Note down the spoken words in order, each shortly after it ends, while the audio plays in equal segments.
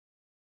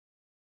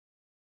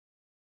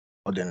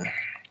And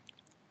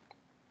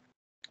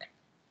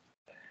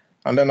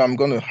then I'm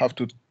going to have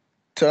to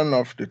turn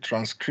off the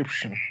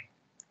transcription,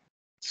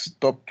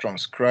 stop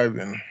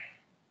transcribing.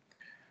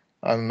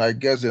 And I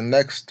guess the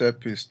next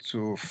step is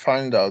to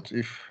find out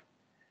if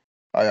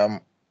I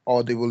am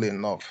audible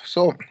enough.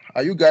 So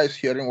are you guys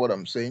hearing what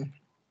I'm saying?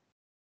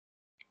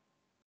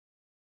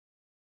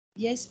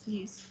 Yes,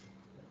 please.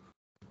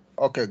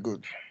 Okay,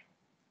 good.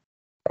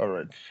 All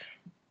right.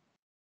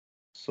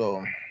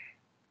 So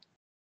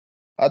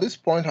at this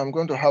point, I'm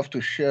going to have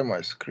to share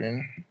my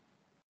screen.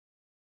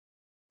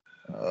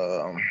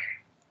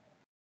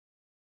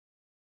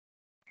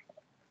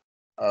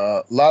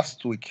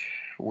 Last week,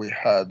 we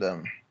had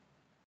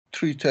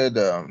treated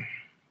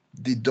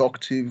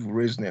deductive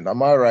reasoning.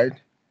 Am I right?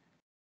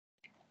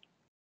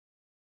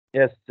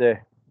 Yes,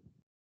 sir.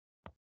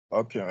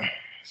 Okay.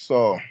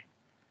 So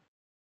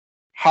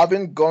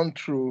having gone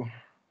through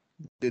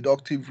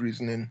deductive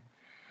reasoning,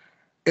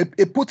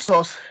 it puts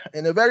us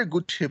in a very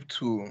good shape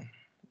to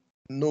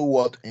know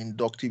what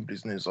inductive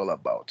reasoning is all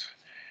about.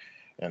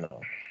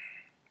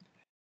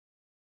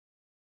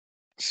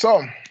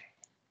 So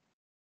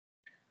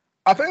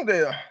I think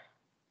the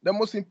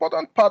most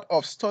important part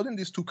of studying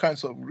these two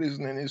kinds of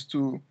reasoning is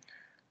to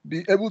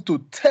be able to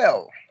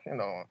tell,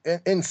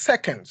 in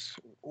seconds,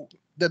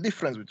 the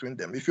difference between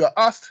them. If you are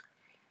asked,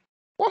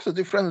 what's the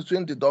difference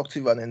between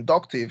deductive and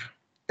inductive,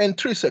 in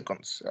 3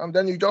 seconds, and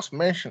then you just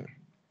mention.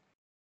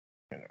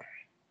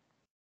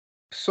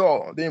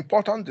 So the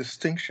important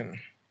distinction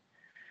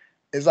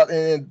is that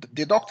in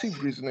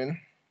deductive reasoning,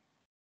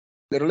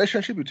 the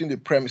relationship between the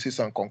premises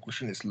and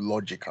conclusion is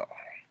logical.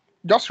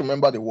 Just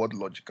remember the word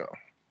logical.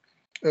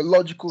 A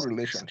logical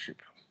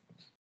relationship.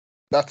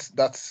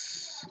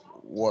 That's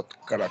what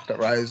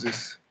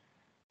characterizes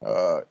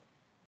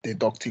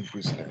deductive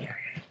reasoning.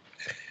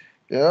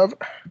 Yeah,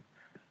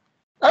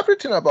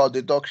 everything about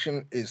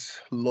deduction is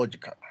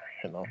logical.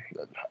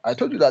 I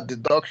told you that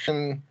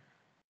deduction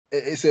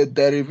is a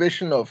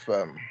derivation of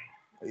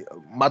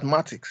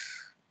mathematics.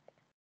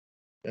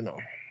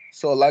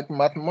 So like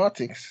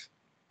mathematics,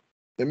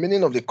 the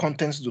meaning of the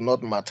contents do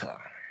not matter.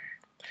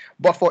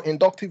 But for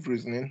inductive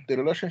reasoning, the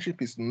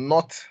relationship is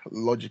not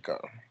logical.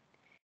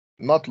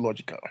 Not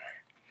logical.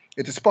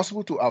 It is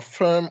possible to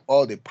affirm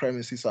all the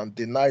premises and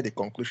deny the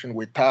conclusion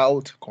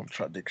without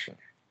contradiction.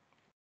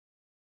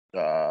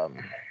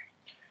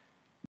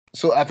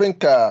 So I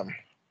think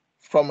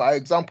from our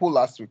example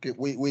last week,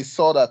 we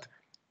saw that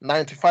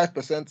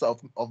 95%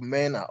 of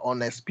men are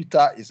honest.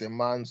 Peter is a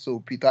man, so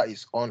Peter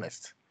is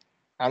honest.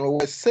 And we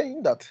were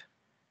saying that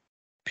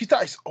Peter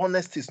is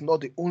honest is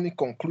not the only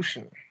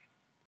conclusion.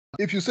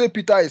 If you say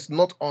Peter is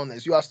not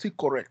honest, you are still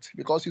correct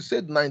because you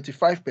said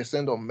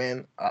 95% of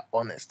men are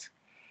honest.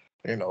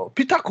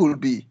 Peter could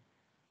be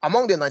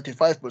among the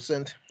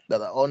 95%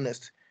 that are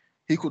honest.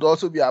 He could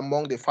also be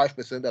among the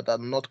 5% that are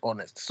not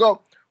honest.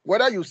 So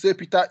whether you say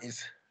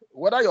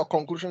whether your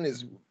conclusion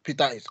is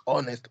Peter is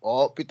honest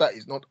or Peter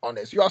is not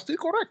honest, you are still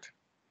correct.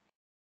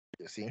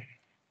 You see?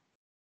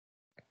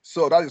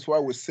 So that is why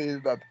we say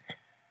that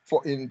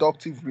for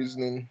inductive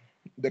reasoning,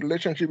 the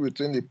relationship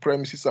between the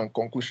premises and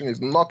conclusion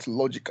is not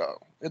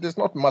logical. It is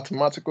not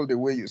mathematical the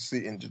way you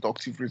see in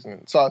deductive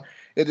reasoning. So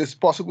it is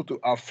possible to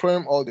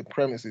affirm all the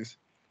premises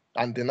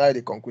and deny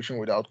the conclusion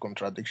without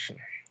contradiction,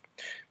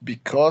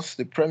 because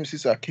the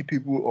premises are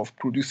capable of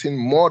producing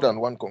more than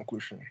one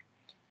conclusion.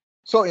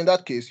 So in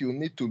that case, you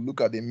need to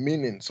look at the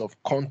meanings of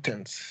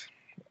contents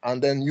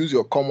and then use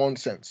your common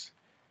sense.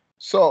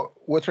 So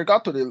with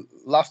regard to the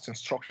last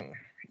instruction,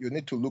 you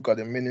need to look at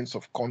the meanings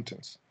of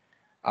contents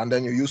and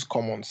then you use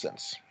common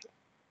sense.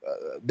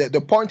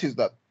 The point is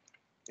that,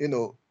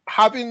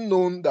 having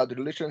known that the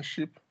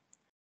relationship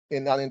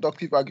in an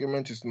inductive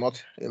argument is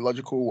not a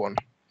logical one,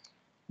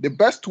 the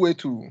best way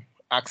to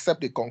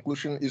accept the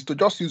conclusion is to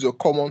just use your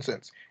common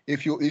sense.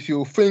 If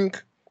you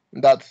think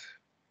that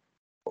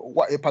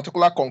what a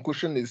particular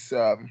conclusion is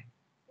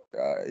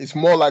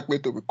more likely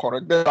to be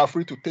correct, then you are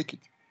free to take it.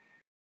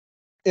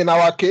 In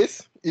our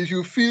case, if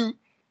you feel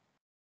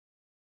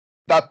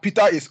that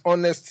Peter is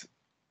honest,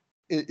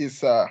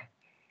 is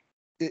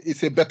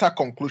a better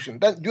conclusion,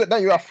 then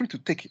you are free to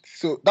take it.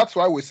 So that's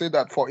why we say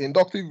that for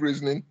inductive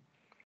reasoning,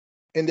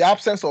 in the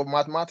absence of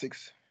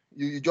mathematics,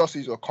 you just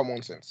use your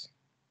common sense.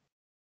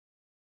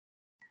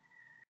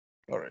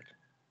 All right.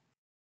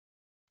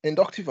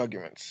 Inductive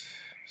arguments.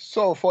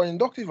 So for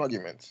inductive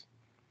arguments,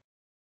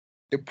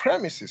 the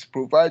premises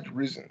provide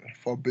reason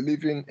for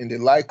believing in the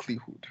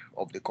likelihood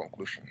of the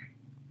conclusion.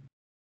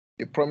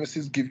 The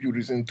premises give you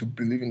reason to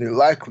believe in the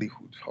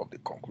likelihood of the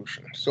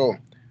conclusion. So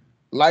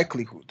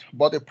likelihood,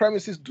 but the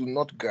premises do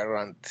not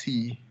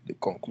guarantee the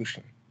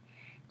conclusion.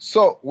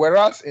 So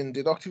whereas in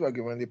deductive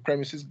argument, the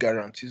premises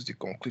guarantees the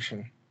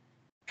conclusion,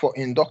 for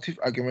inductive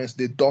arguments,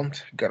 they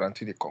don't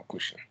guarantee the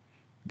conclusion.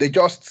 They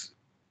just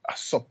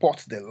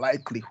support the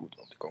likelihood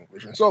of the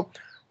conclusion. So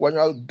when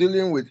you're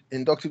dealing with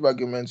inductive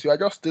arguments, you are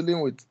just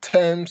dealing with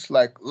terms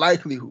like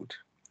likelihood.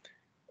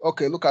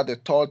 Okay, look at the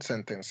third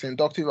sentence.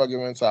 Inductive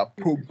arguments are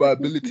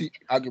probability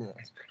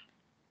arguments.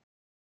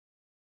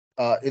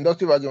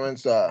 Inductive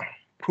arguments are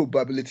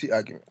probability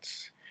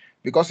arguments.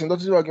 Because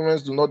inductive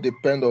arguments do not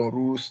depend on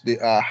rules, they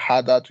are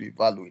harder to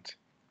evaluate.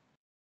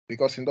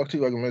 Because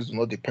inductive arguments do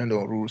not depend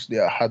on rules, they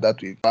are harder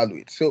to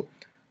evaluate. So,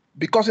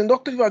 because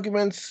inductive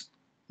arguments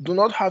do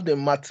not have the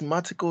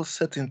mathematical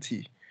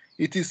certainty,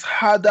 it is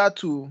harder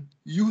to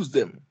use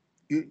them.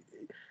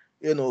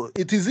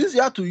 It is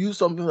easier to use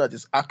something that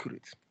is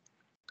accurate,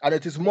 and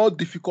it is more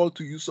difficult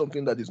to use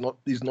something that is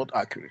not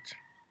accurate.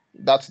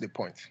 That's the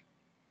point.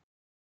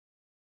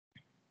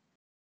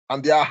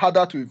 And they are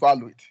harder to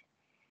evaluate.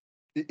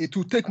 It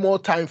will take more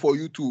time for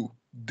you to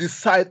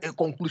decide a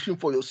conclusion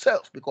for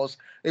yourself, because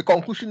a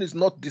conclusion is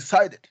not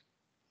decided.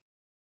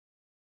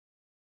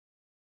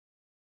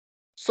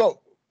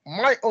 So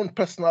my own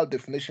personal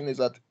definition is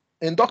that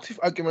inductive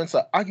arguments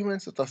are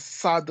arguments that are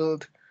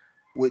saddled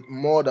with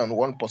more than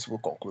one possible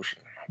conclusion,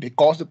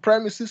 because the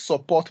premises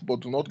support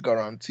but do not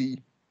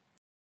guarantee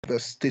the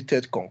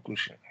stated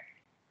conclusion.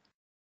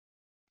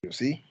 You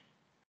see?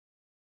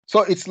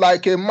 So it's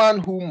like a man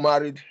who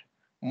married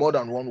more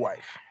than one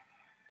wife,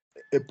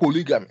 a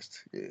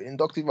polygamist.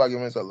 Inductive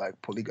arguments are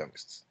like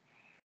polygamists.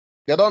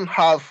 They don't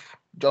have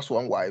just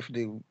one wife,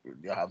 they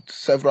have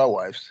several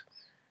wives.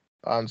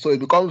 And so it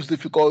becomes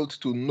difficult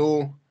to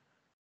know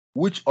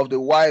which of the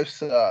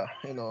wives,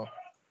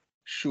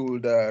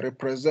 should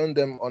represent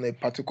them on a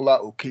particular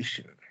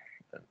occasion.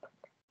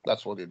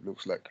 That's what it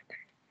looks like.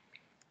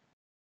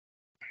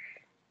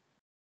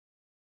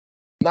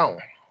 Now,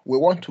 we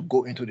want to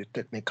go into the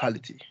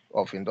technicality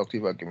of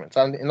inductive arguments.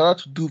 And in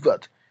order to do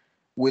that,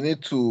 we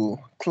need to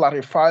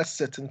clarify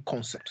certain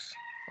concepts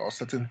or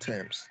certain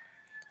terms.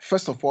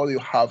 First of all, you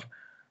have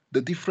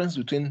the difference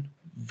between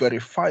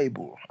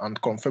verifiable and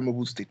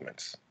confirmable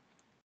statements.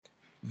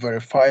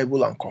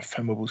 Verifiable and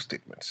confirmable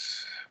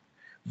statements.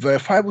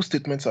 Verifiable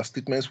statements are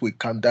statements we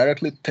can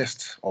directly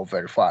test or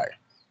verify.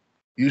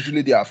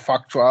 Usually they are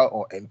factual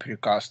or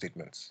empirical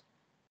statements.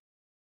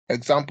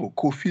 Example,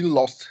 Kofi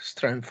lost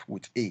strength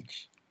with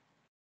age.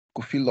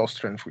 Kofi lost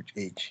strength with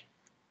age.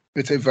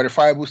 It's a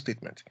verifiable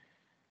statement.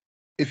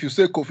 If you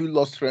say Kofi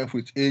lost strength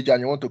with age and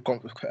you want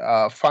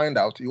to find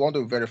out, you want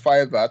to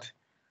verify that,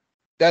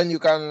 then you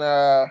can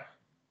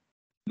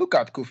look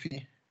at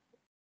Kofi,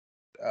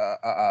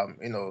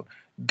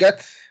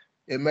 get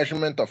a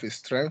measurement of his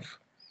strength.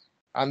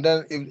 And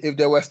then if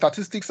there were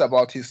statistics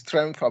about his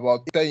strength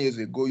about 10 years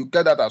ago, you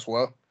get that as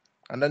well.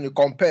 And then you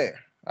compare.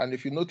 And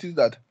if you notice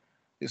that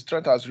his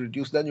strength has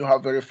reduced, then you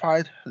have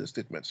verified the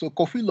statement. So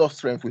Kofi lost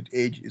strength with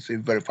age is a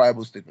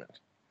verifiable statement.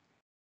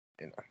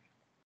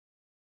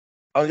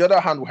 On the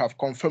other hand, we have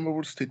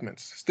confirmable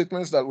statements.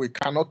 Statements that we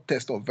cannot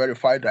test or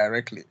verify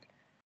directly,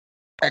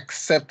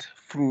 except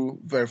through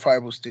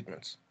verifiable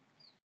statements.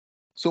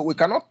 So we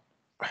cannot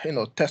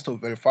test or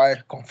verify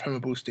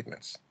confirmable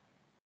statements.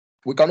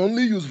 We can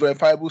only use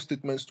verifiable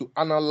statements to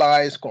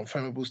analyze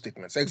confirmable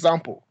statements.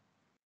 Example,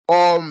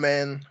 all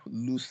men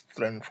lose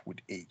strength with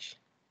age.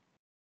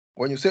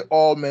 When you say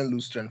all men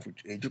lose strength with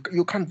age,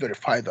 you can't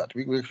verify that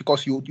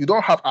because you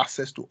don't have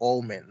access to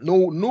all men.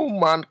 No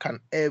man can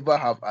ever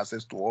have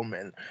access to all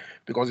men,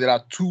 because there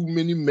are too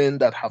many men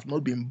that have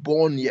not been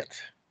born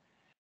yet.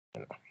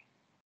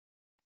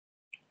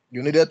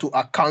 You needed to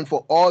account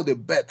for all the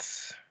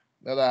births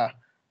that are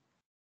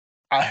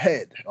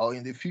ahead or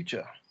in the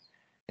future.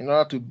 In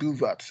order to do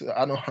that,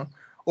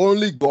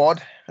 only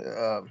God,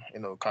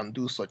 can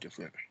do such a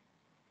thing.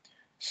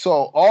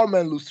 So all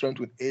men lose strength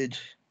with age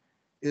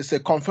is a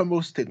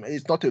confirmable statement.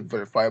 It's not a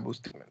verifiable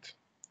statement.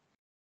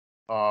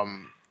 But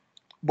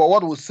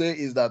what we'll say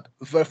is that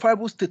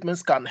verifiable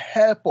statements can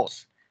help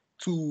us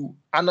to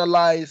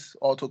analyze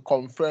or to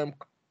confirm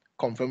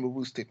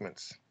confirmable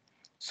statements.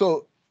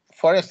 So,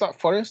 for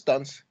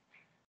instance,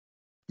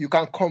 you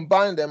can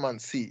combine them and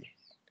see.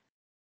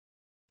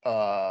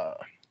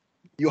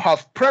 You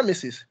have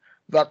premises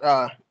that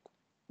are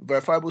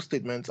verifiable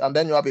statements, and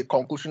then you have a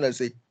conclusion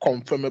that's a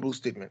confirmable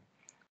statement.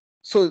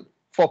 So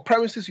for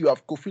premises, you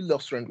have Kofi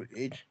lost strength with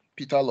age,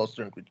 Peter lost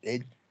strength with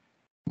age,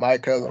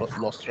 Michael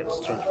lost strength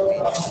with age.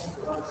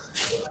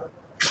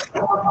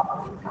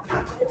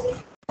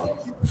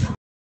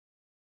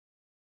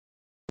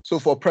 So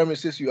for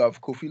premises, you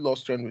have Kofi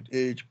lost strength with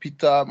age,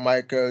 Peter,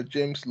 Michael,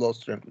 James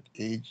lost strength with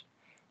age,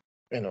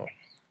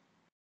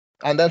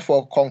 And then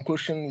for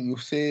conclusion, you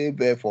say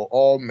therefore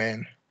all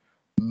men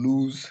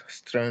lose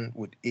strength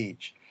with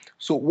age.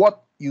 So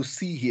what you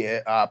see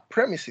here are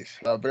premises,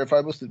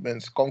 verifiable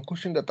statements,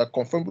 conclusion that are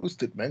confirmable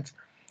statements.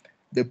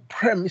 The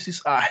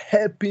premises are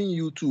helping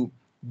you to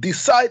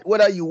decide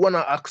whether you want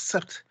to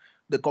accept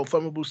the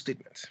confirmable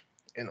statement,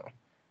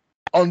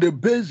 On the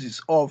basis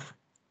of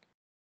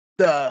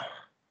the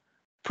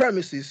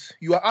premises,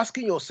 you are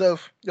asking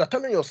yourself, you are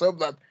telling yourself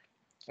that,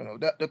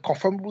 that the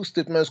confirmable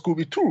statements could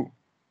be true,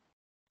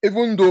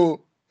 even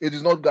though it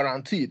is not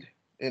guaranteed,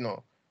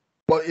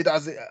 but it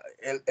has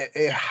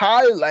a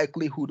high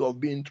likelihood of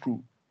being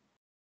true,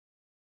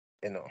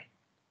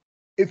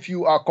 If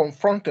you are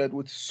confronted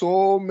with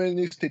so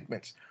many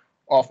statements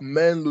of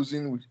men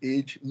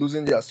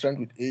losing their strength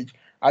with age,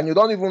 and you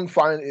don't even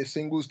find a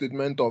single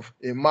statement of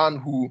a man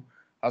who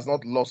has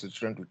not lost its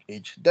strength with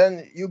age,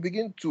 then you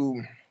begin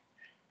to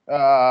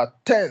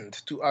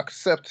tend to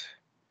accept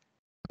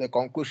the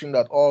conclusion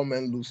that all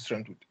men lose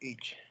strength with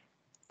age.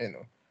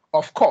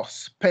 Of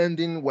course,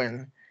 pending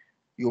when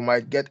you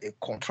might get a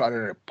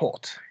contrary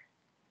report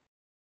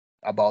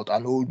about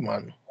an old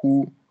man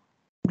who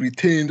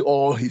retained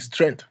all his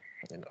strength.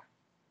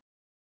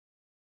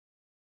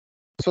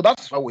 So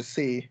that's why we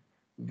say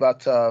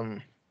that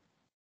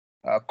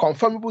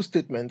confirmable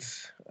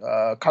statements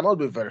cannot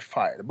be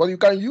verified, but you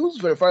can use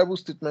verifiable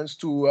statements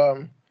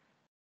to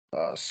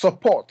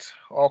support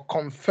or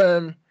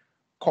confirm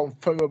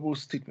confirmable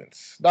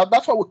statements.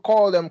 That's why we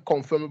call them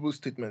confirmable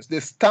statements. They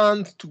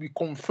stand to be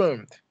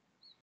confirmed.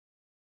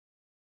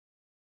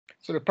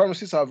 So the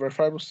premises are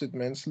verifiable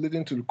statements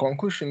leading to the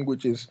conclusion,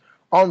 which is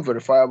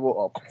unverifiable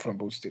or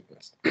confirmable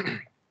statements.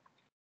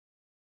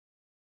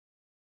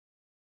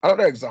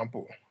 Another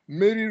example,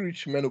 Mary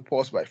reached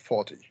menopause by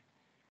 40.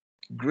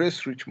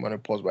 Grace reached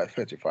menopause by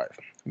 35.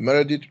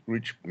 Meredith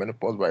reached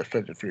menopause by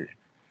 33.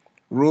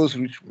 Rose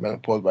reached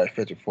menopause by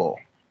 34.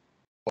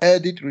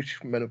 Edith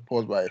reached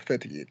menopause by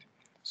 38.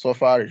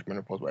 Sophia reached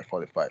menopause by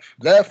 45.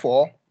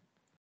 Therefore,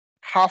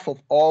 half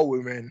of all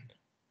women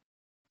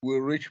will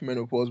reach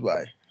menopause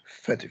by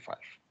 35.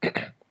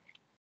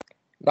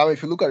 Now,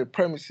 if you look at the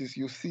premises,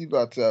 you see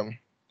that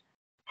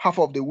half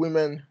of the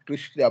women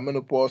reach their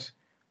menopause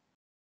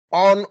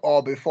on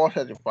or before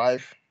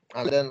 35,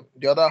 and then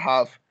the other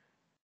half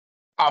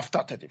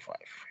after 35.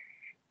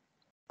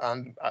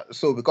 And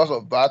so because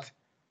of that,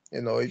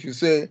 if you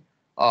say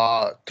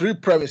three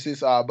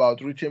premises are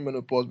about reaching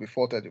menopause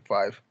before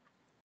 35,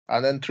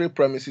 and then three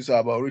premises are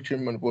about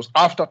reaching menopause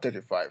after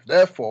 35.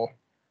 Therefore,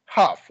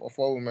 half of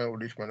all women will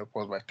reach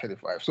menopause by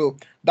 35. So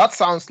that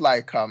sounds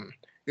like a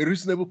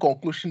reasonable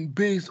conclusion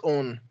based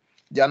on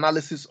the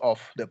analysis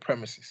of the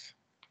premises.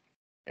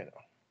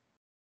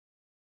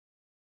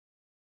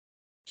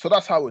 So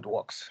that's how it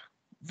works.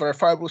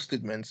 Verifiable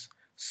statements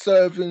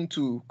serving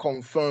to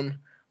confirm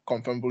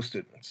confirmable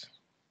statements.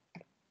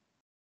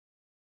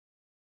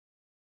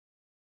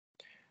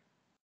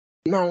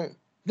 Now,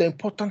 the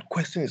important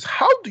question is,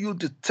 how do you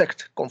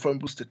detect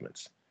confirmable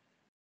statements?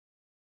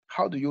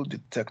 How do you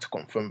detect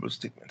confirmable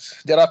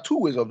statements? There are two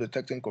ways of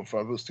detecting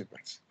confirmable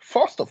statements.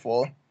 First of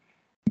all,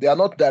 they are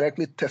not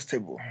directly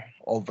testable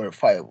or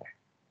verifiable.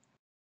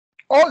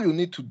 All you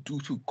need to do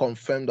to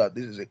confirm that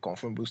this is a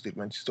confirmable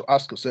statement is to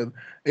ask yourself,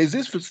 is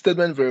this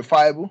statement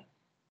verifiable?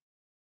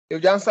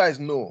 If the answer is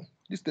no,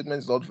 this statement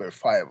is not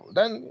verifiable,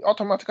 then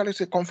automatically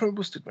it's a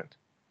confirmable statement.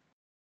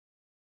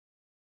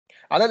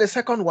 And then the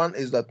second one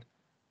is that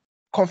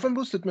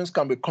confirmable statements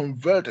can be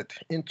converted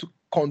into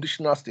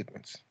conditional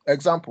statements.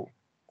 Example,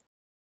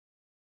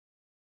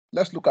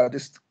 let's look at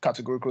this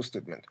categorical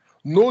statement.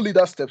 No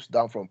leader steps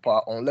down from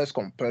power unless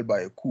compelled by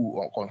a coup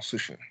or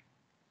constitution.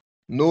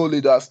 No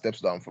leader steps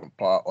down from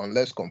power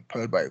unless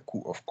compelled by a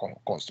coup of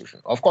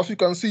constitution. Of course, you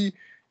can see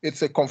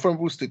it's a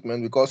confirmable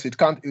statement because it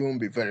can't even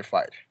be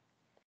verified.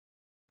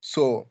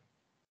 So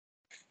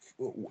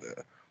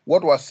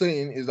what we're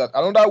saying is that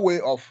another way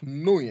of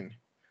knowing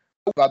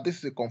that this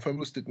is a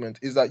confirmable statement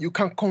is that you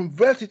can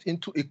convert it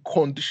into a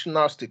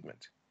conditional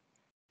statement.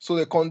 So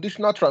the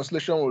conditional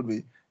translation will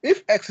be,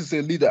 if X is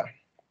a leader,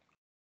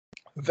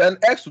 then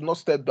X will not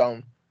step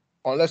down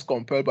unless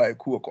compelled by a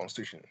coup or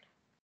constitution.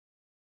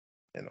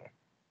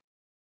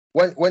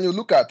 When you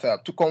look at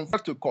to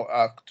convert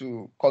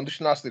to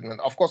conditional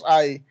statement, of course,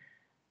 I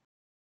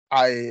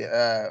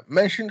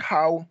mentioned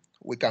how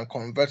we can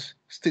convert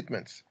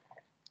statements,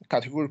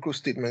 categorical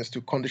statements,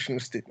 to conditional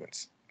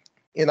statements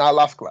in our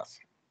last class.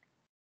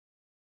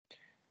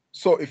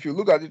 So if you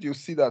look at it, you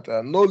see that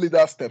no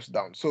leader steps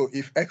down. So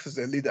if X is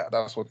a leader,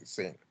 that's what it's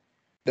saying.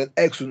 Then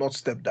X will not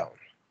step down.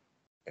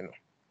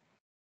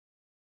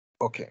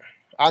 Okay.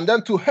 And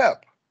then to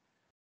help,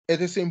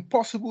 it is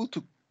impossible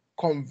to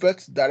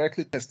convert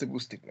directly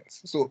testable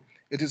statements. So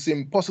it is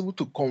impossible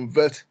to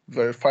convert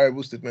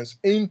verifiable statements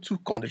into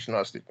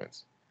conditional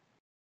statements.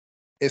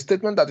 A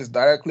statement that is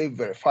directly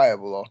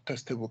verifiable or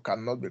testable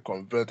cannot be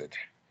converted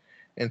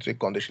into a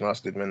conditional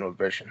statement or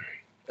version.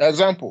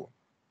 Example,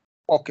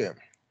 okay,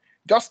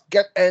 just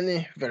get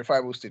any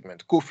verifiable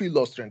statement. Kofi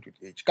lost strength with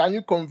age. Can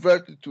you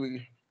convert it to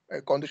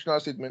a conditional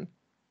statement?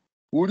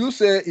 Would you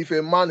say if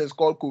a man is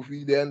called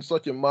Kofi, then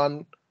such a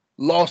man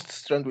lost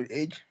strength with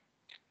age?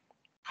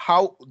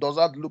 How does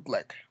that look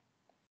like?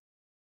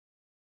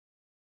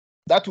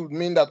 That would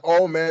mean that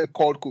all men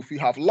called Kofi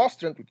have lost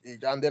strength with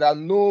age, and there are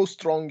no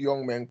strong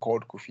young men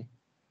called Kofi.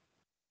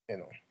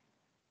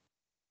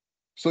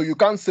 So you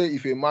can't say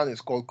if a man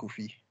is called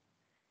Kofi,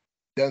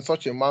 then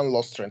such a man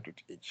lost strength with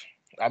age.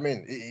 I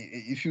mean,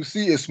 if you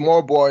see a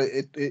small boy,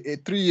 a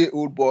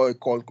 3-year-old boy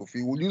called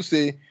Kofi, will you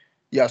say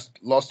he has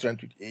lost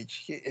strength with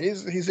age?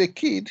 He's a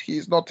kid.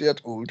 He's not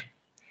yet old.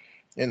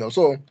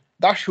 So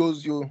that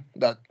shows you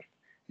that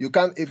you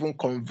can't even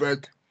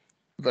convert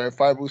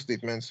verifiable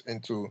statements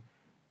into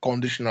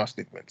conditional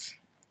statements.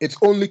 It's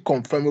only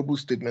confirmable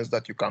statements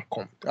that you can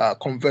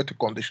convert to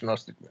conditional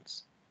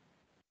statements.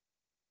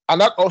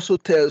 And that also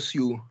tells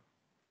you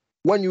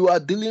when you are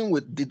dealing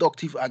with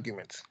deductive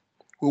arguments,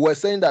 we were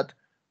saying that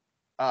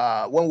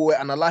when we were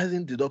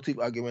analyzing deductive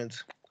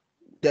arguments,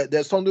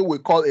 there's something we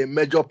call a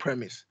major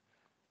premise.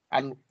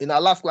 And in our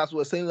last class, we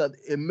were saying that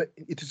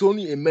it is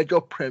only a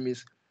major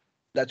premise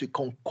that you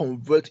can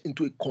convert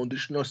into a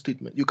conditional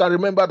statement. You can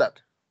remember that.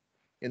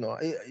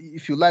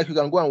 If you like, you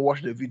can go and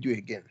watch the video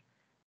again.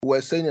 We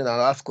were saying in our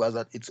last class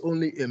that it's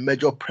only a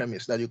major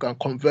premise that you can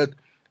convert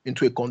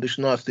into a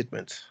conditional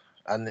statement.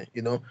 And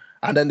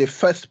and then the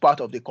first part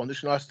of the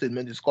conditional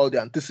statement is called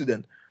the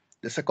antecedent.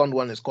 The second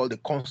one is called the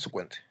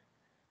consequent.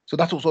 So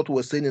that was what we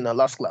were saying in our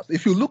last class.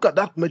 If you look at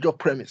that major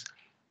premise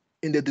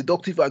in the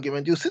deductive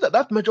argument, you see that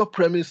that major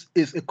premise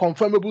is a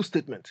confirmable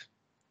statement.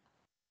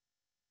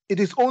 It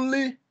is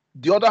only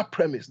the other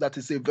premise that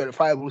is a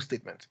verifiable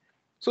statement.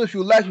 So if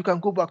you like, you can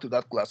go back to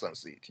that class and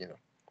see it.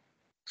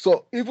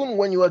 So even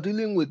when you are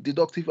dealing with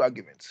deductive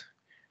arguments,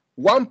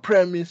 one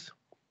premise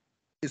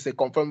is a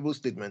confirmable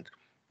statement.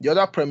 The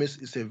other premise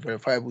is a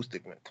verifiable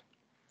statement.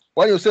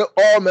 When you say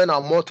all men are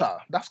mortal,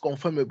 that's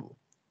confirmable.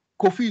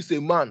 Kofi is a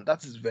man,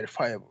 that is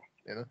verifiable.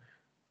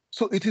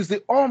 So it is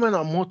the all men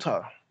are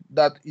mortal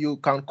that you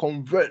can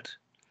convert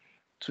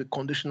to a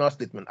conditional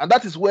statement. And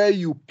that is where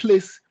you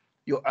place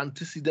your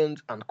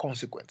antecedent and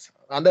consequence.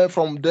 And then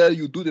from there,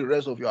 you do the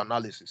rest of your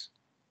analysis.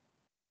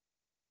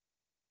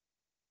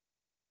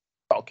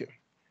 Okay.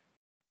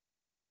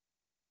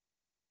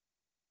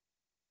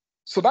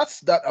 So that's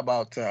that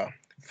about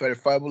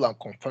verifiable and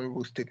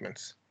confirmable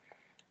statements.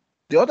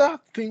 The other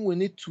thing we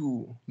need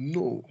to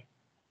know,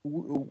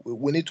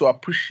 we need to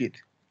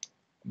appreciate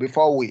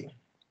before we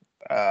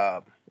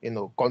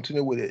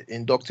continue with the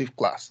inductive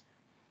class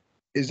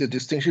is the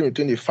distinction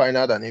between the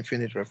finite and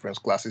infinite reference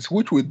classes,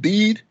 which we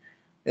did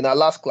in our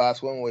last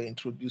class when we were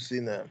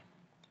introducing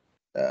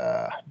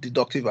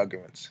deductive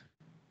arguments.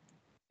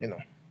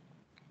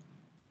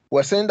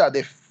 We're saying that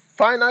the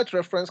finite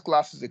reference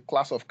class is a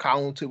class of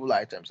countable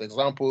items.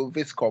 Example,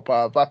 this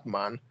copper, that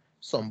man,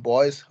 some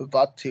boys,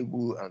 that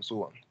table, and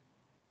so on.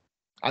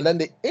 And then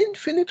the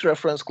infinite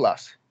reference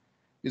class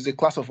is a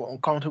class of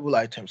uncountable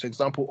items.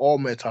 Example, all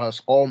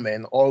metals, all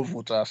men, all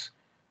voters,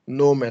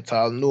 no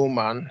metal, no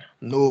man,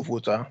 no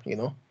voter,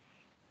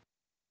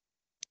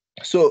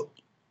 So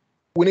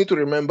we need to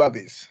remember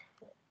this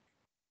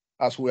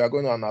as we are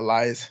going to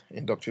analyze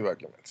inductive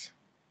arguments.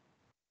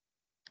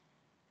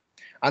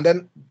 And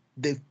then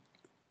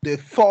the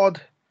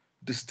third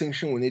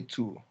distinction we need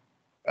to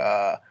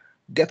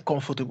get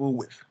comfortable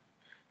with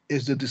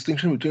is the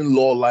distinction between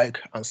law-like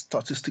and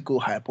statistical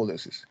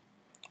hypothesis.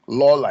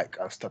 Law-like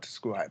and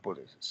statistical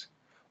hypothesis.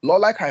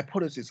 Law-like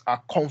hypotheses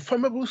are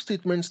confirmable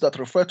statements that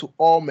refer to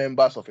all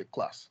members of a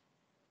class.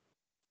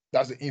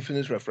 That's the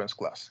infinite reference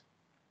class.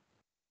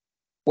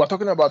 We're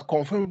talking about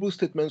confirmable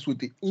statements with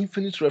the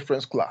infinite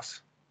reference class.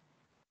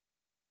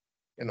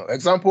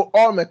 Example,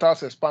 all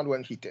metals expand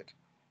when heated.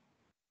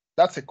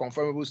 That's a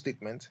confirmable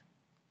statement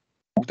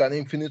with an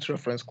infinite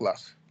reference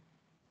class.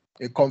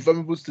 A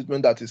confirmable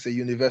statement that is a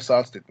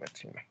universal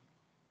statement.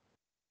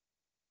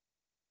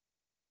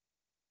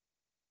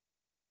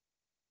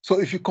 So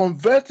if you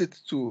convert it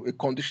to a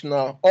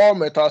conditional, all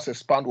metals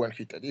expand when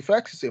heated. If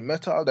X is a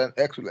metal, then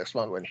X will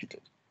expand when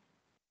heated.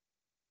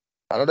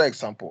 Another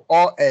example,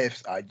 all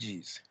Fs are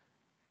Gs.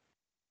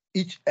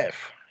 Each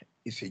F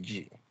is a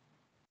G.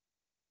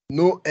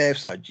 No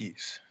Fs are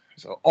Gs.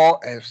 So all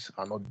Fs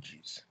are not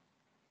Gs.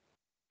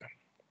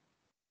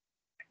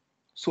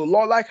 So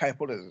law-like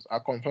hypotheses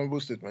are confirmable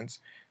statements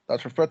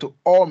that refer to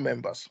all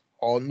members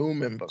or no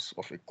members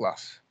of a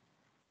class.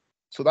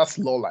 So that's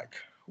law-like.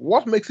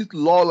 What makes it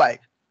law-like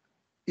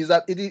is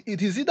that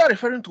it is either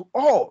referring to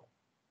all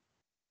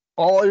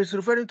or it's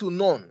referring to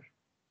none.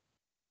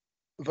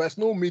 There's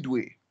no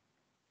midway.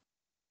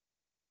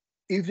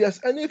 If there's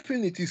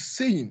anything it is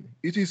saying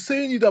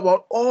it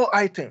about all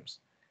items.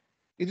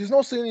 It is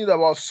not saying it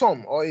about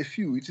some or a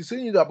few. It is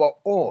saying it about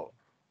all,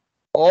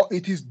 or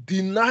it is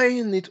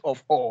denying it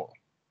of all.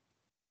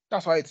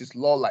 That's why it is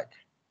law-like.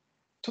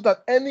 So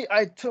that any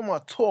item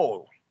at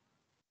all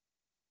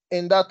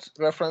in that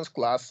reference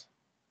class,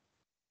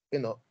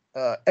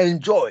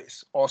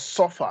 enjoys or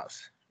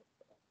suffers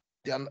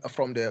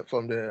from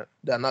the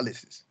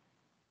analysis.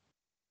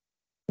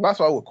 That's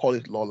why we call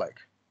it law-like.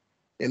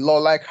 A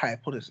law-like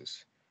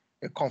hypothesis,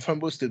 a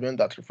confirmable statement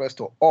that refers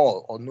to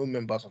all or no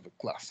members of a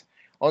class.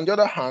 On the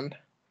other hand,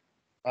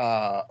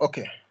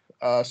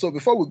 so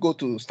before we go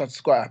to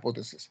statistical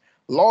hypothesis,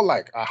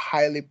 law-like are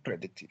highly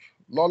predictive.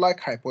 Law-like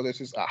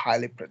hypotheses are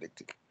highly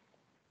predictive.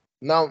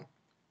 Now,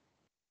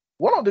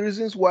 one of the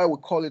reasons why we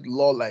call it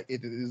law-like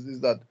is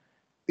that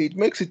it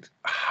makes it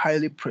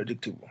highly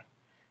predictable.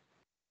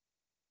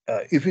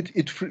 If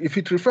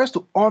it refers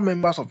to all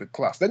members of a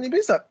class, then it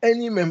means that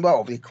any member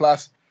of a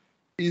class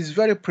is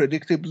very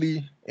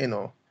predictably,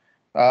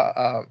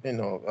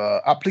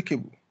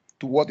 applicable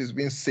to what is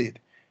being said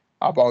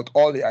about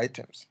all the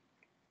items.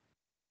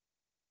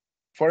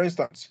 For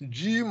instance,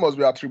 G must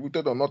be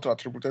attributed or not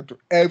attributed to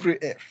every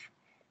F.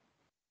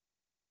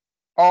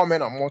 All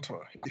men are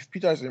mortal. If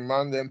Peter is a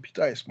man, then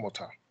Peter is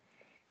mortal.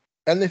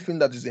 Anything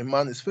that is a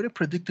man is very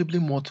predictably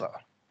mortal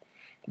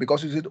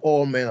because you said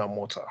all men are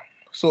mortal.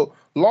 So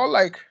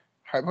law-like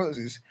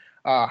hypotheses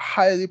are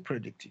highly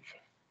predictive,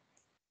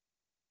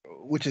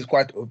 which is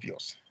quite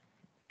obvious.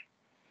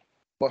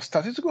 But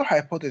statistical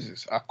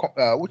hypotheses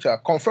are which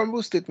are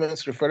confirmable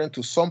statements referring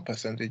to some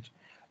percentage,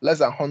 less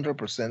than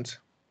 100%,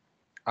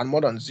 and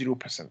more than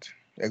 0%.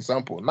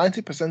 Example: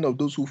 90% of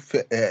those who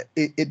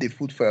ate the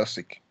food fell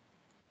sick.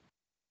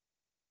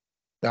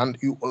 And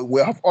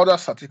we have other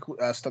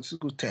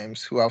statistical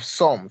terms who have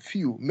some,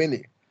 few,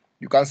 many.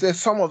 You can say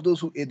some of those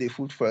who ate the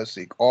food fell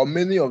sick, or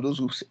many of those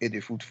who ate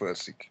the food fell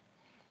sick.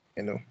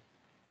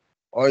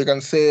 Or you can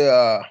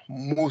say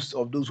most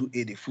of those who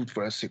ate the food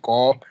fell sick,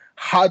 or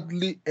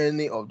hardly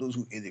any of those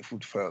who ate the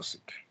food fell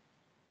sick.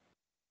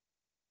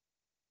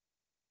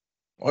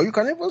 Or you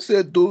can even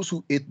say those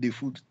who ate the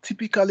food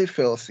typically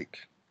fell sick.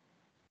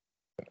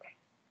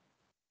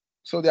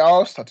 So they are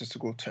all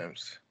statistical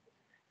terms.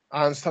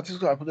 And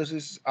statistical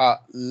hypotheses are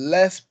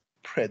less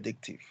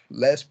predictive.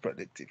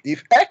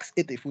 If X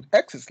ate the food,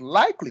 X is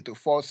likely to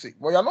fall sick,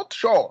 but you're not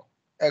sure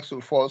X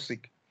will fall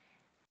sick.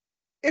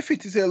 If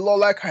it is a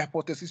law-like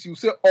hypothesis, you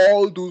say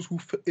all those who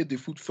ate the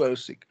food fell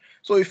sick.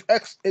 So if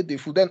X ate the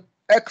food, then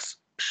X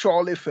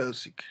surely fell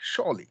sick,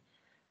 surely.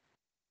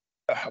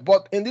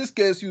 But in this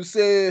case, you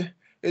say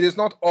it is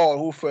not all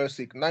who fell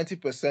sick.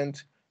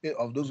 90%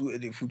 of those who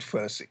ate the food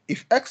fell sick.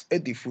 If X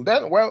ate the food,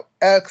 then, well,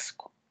 X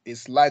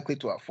is likely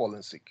to have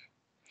fallen sick.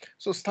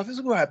 So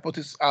statistical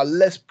hypotheses are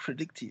less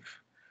predictive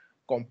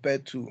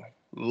compared to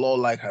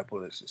law-like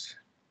hypotheses.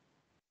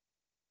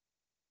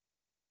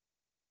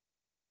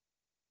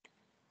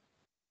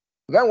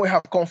 Then we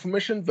have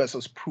confirmation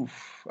versus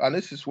proof, and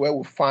this is where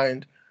we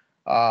find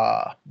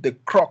the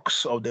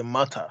crux of the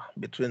matter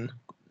between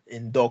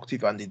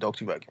inductive and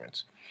deductive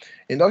arguments.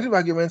 Inductive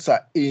arguments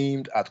are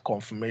aimed at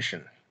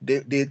confirmation.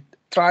 They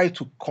try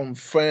to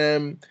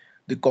confirm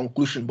the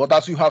conclusion, but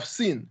as you have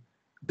seen,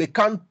 they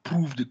can't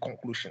prove the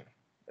conclusion.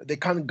 They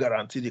can't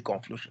guarantee the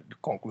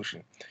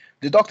conclusion.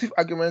 Deductive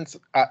arguments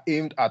are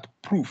aimed at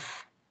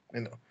proof,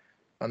 and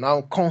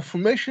now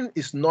confirmation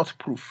is not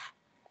proof.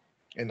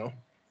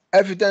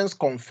 Evidence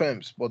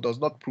confirms but does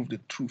not prove the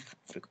truth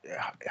of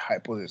a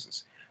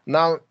hypothesis.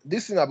 Now,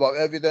 this thing about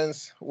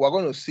evidence, we're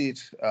going to see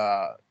it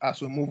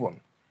as we move on.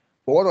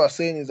 But what we're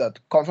saying is that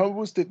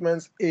confirmable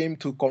statements aim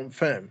to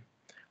confirm,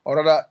 or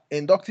rather,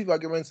 inductive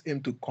arguments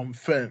aim to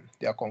confirm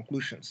their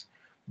conclusions.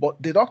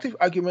 But deductive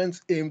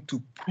arguments aim to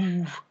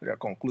prove their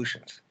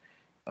conclusions.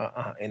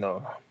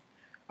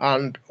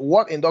 And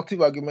what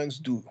inductive arguments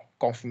do,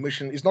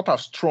 confirmation, is not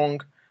as strong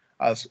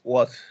as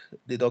what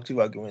deductive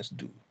arguments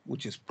do,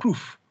 which is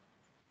proof.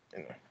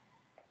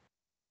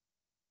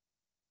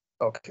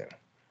 Okay.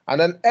 And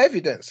then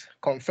evidence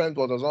confirms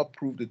but does not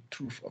prove the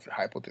truth of a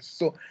hypothesis.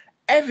 So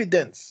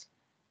evidence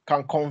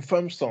can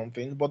confirm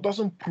something but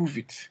doesn't prove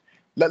it.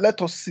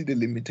 Let us see the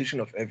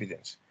limitation of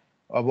evidence.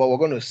 But we're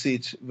going to see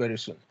it very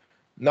soon.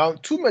 Now,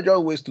 two major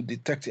ways to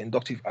detect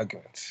inductive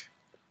arguments.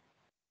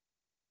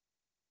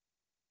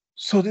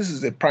 So this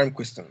is a prime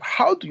question.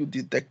 How do you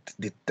detect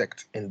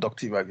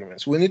inductive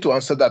arguments? We need to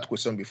answer that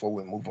question before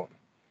we move on.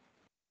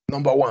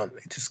 Number one,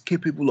 it is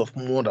capable of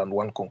more than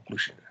one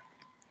conclusion.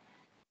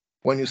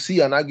 When you see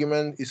an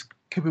argument is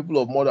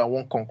capable of more than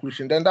one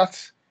conclusion, then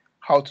that's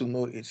how to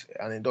know it's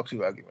an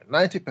inductive argument.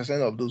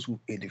 90% of those who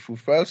ate the food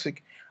fell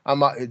sick.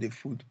 Amma ate the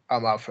food,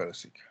 Amma fell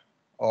sick.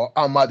 Or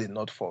Amma did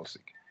not fall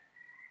sick.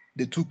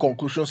 The two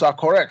conclusions are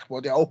correct,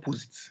 but they are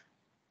opposites.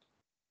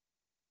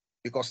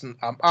 Because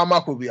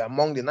Amma could be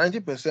among the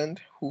 90%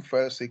 who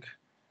fell sick,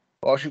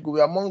 or she could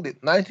be among the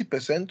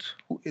 90%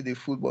 who ate the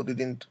food but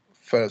didn't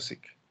fall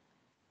sick.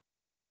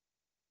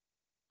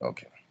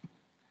 Okay.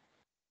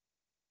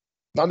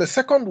 Now, the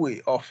second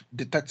way of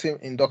detecting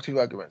inductive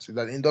arguments is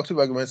that inductive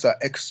arguments are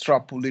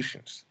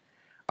extrapolations.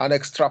 An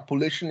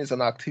extrapolation is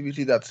an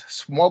activity that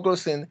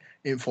smuggles in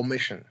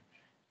information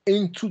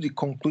into the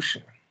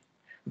conclusion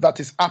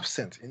that is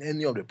absent in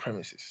any of the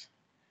premises.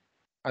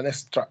 An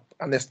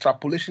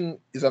extrapolation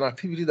is an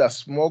activity that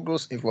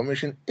smuggles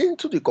information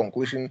into the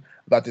conclusion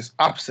that is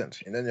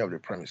absent in any of the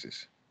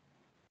premises.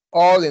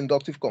 All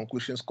inductive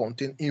conclusions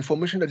contain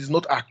information that is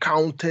not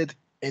accounted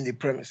in the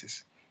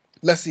premises.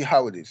 Let's see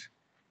how it is.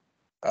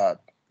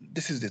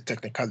 This is the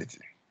technicality.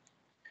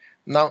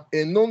 Now,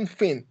 a known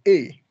thing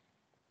A,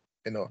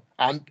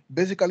 and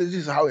basically this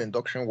is how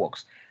induction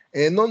works.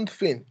 A known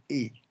thing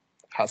A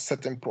has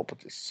certain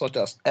properties such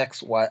as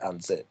X, Y,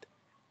 and Z.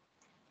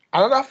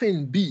 Another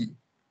thing B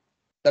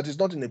that is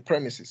not in the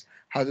premises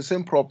has the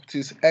same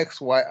properties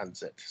X, Y, and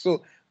Z.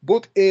 So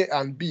both A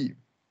and B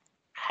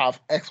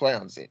have X, Y,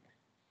 and Z.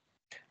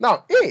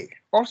 Now, A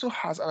also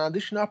has an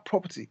additional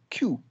property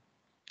Q.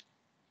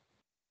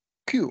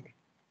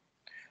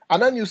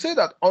 And then you say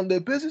that on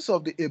the basis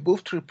of the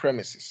above three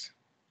premises,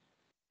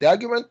 the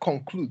argument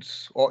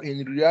concludes, or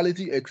in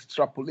reality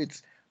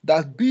extrapolates,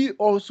 that B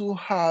also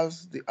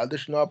has the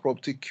additional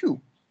property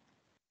Q.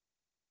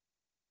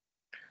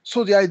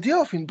 So the idea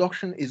of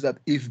induction is that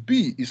if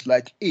B is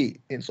like A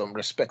in some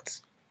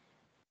respects,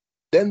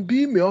 then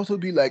B may also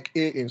be like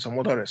A in some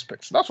other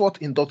respects. That's what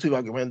inductive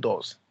argument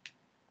does.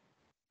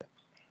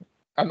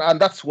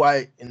 And that's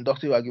why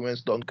inductive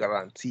arguments don't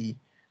guarantee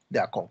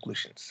their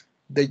conclusions.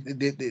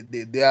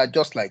 They are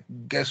just like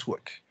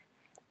guesswork.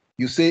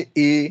 You say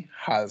A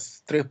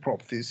has three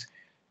properties,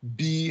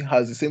 B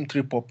has the same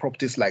three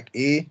properties like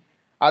A,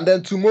 and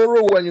then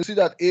tomorrow when you see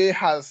that A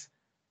has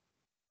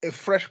a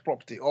fresh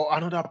property or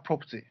another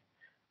property,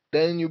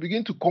 then you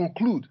begin to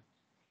conclude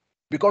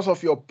because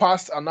of your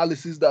past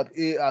analysis that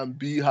A and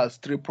B has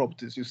three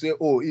properties. You say,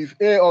 oh, if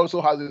A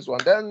also has this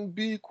one, then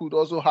B could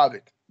also have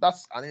it.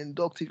 That's an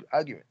inductive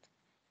argument.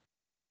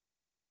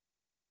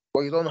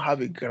 But you don't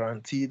have a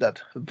guarantee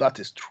that that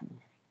is true.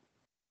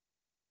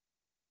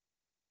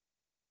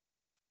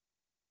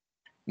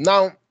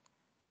 Now,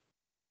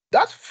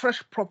 that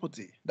fresh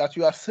property that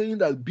you are saying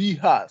that B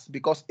has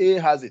because A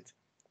has it,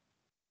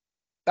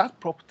 that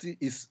property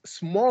is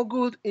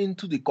smuggled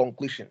into the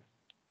conclusion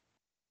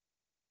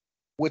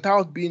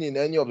without being in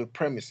any of the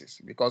premises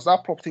because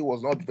that property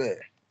was not there.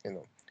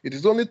 It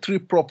is only three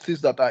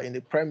properties that are in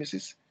the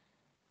premises,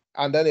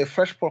 and then a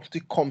fresh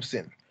property comes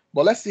in.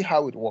 But let's see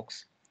how it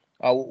works.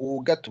 We'll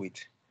get to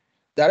it.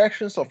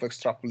 Directions of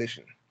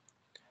extrapolation.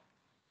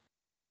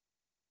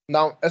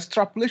 Now,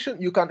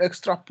 extrapolation, you can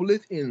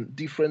extrapolate in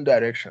different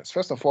directions.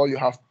 First of all, you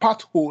have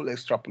part-whole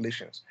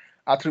extrapolations,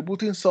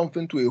 attributing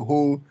something to a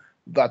whole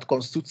that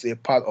constitutes a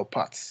part or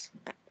parts.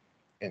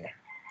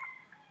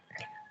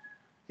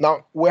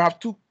 Now, we have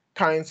two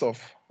kinds of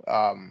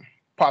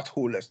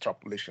part-whole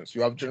extrapolations.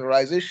 You have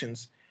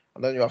generalizations,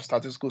 and then you have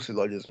statistical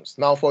syllogisms.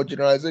 Now, for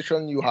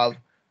generalization, you have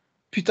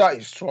Peter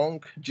is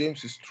strong,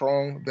 James is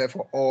strong,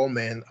 therefore all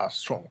men are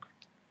strong.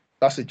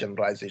 That's a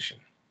generalization.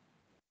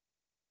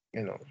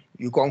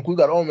 You conclude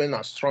that all men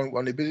are strong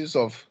on the basis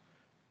of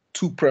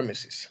two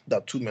premises,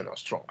 that two men are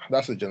strong.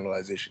 That's a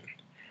generalization.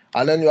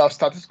 And then you have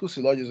statistical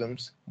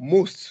syllogisms.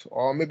 Most,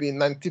 or maybe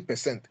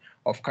 90%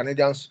 of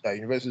Canadian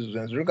university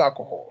students drink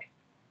alcohol.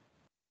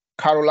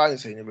 Caroline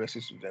is a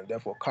university student,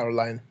 therefore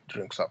Caroline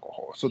drinks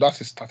alcohol. So that's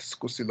a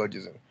statistical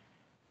syllogism.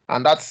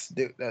 And that's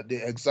the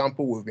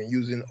example we've been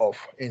using of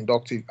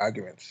inductive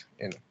arguments.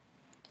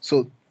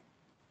 So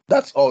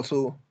that's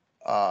also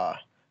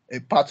a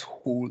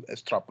part-whole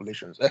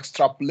extrapolations,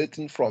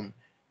 extrapolating from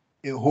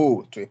a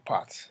whole to a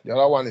part. The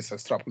other one is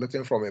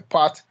extrapolating from a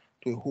part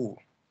to a whole.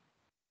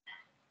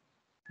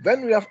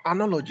 Then we have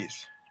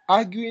analogies,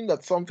 arguing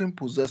that something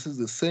possesses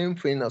the same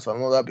thing as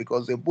another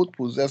because they both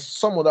possess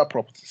some other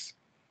properties.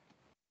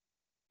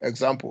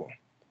 Example,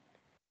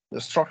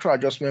 the structural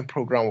adjustment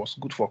program was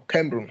good for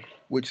Cameroon,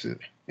 which is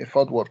a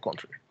third world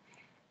country.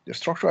 The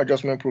structural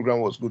adjustment program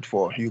was good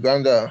for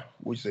Uganda,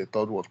 which is a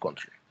third world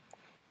country.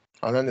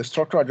 And then the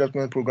structural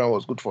adjustment program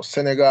was good for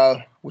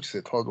Senegal, which is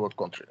a third world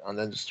country. And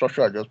then the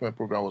structural adjustment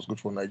program was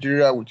good for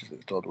Nigeria, which is a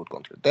third world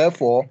country.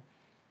 Therefore,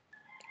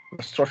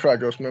 the structural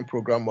adjustment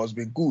program must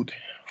be good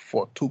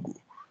for Togo,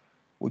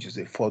 which is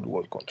a third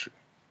world country.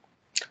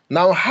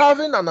 Now,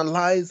 having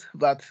analyzed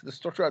that the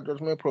structural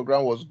adjustment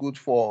program was good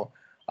for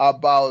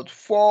about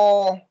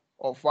 4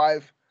 or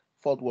 5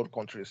 third world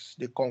countries,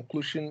 the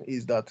conclusion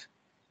is that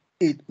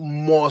it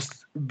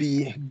must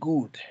be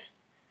good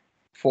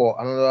for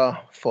another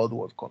third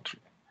world country.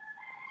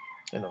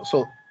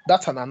 So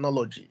that's an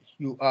analogy.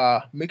 You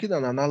are making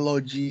an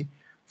analogy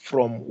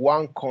from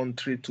one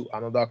country to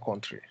another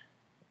country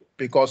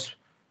because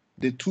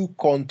the two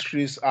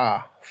countries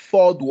are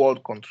third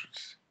world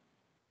countries.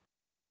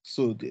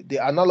 So the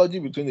analogy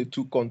between the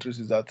two countries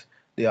is that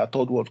they are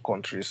third world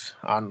countries,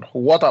 and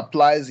what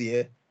applies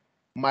here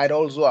might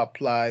also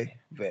apply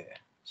there.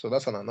 So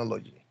that's an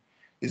analogy.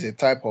 It's a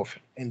type of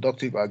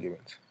inductive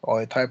argument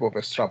or a type of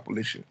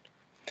extrapolation.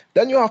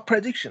 Then you have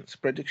predictions.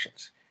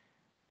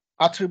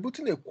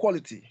 Attributing a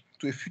quality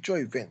to a future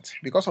event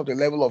because of the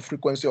level of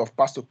frequency of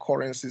past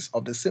occurrences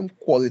of the same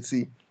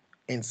quality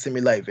in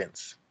similar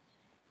events.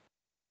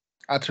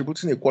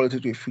 Attributing a quality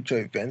to a future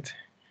event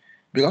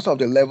because of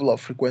the level of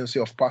frequency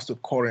of past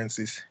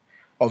occurrences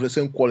of the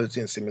same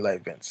quality in similar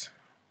events.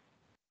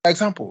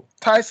 Example,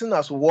 Tyson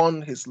has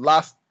won his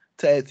last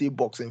 30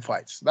 boxing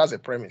fights. That's a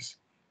premise.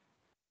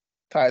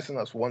 Tyson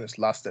has won his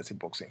last 30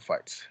 boxing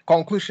fights.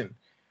 Conclusion,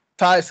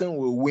 Tyson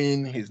will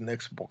win his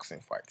next boxing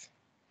fight.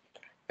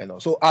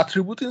 So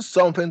attributing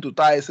something to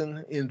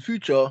Tyson in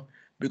future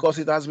because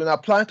it has been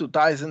applied to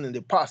Tyson in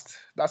the past,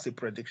 that's a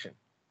prediction.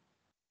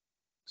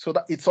 So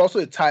that it's also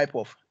a type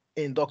of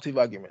inductive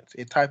argument,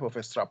 a type of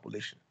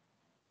extrapolation.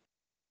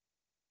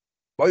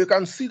 But you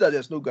can see that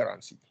there's no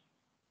guarantee.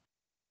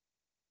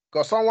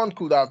 Because someone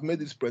could have made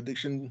this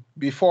prediction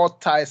before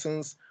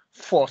Tyson's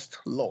first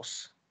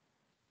loss.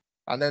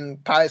 And then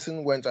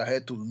Tyson went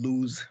ahead to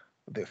lose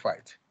the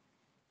fight.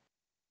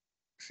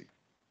 See.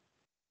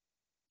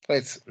 So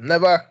it's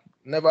never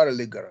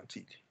really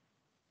guaranteed.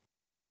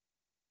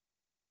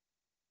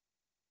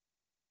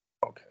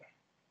 Okay.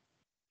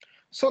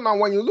 So now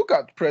when you look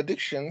at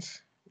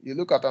predictions, you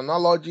look at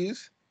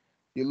analogies,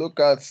 you look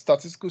at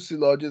statistical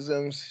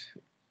syllogisms,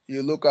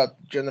 you look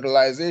at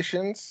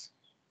generalizations,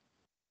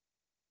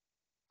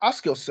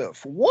 ask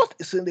yourself, what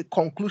is in the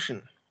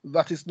conclusion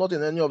that is not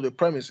in any of the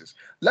premises?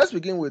 Let's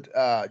begin with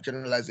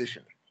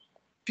generalization.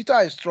 Peter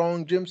is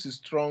strong, James is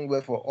strong,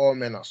 therefore all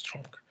men are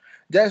strong.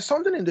 There is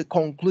something in the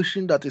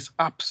conclusion that is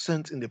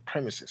absent in the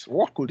premises.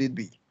 What could it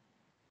be?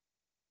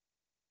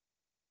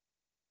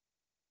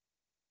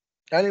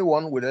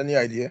 Anyone with any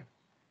idea?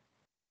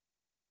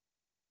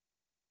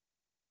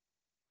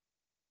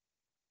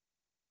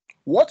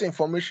 What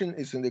information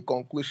is in the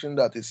conclusion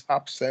that is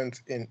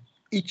absent in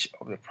each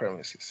of the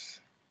premises?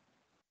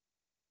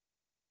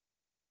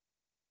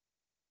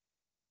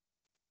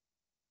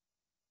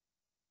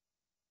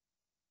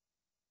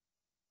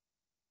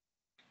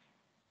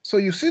 So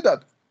you see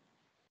that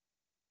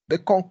the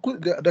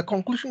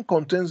conclusion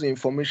contains the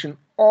information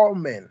all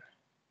men,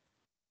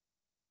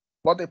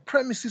 but the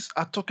premises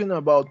are talking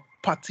about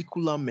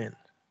particular men.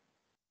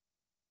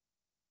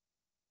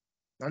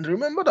 And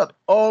remember that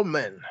all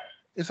men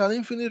is an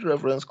infinite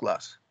reference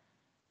class.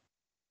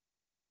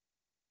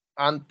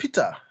 And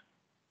Peter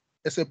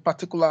is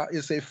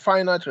a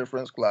finite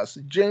reference class.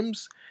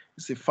 James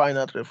is a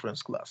finite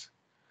reference class.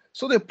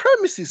 So the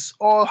premises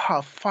all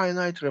have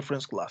finite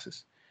reference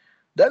classes.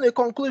 Then a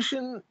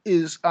conclusion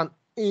is an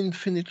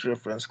infinite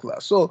reference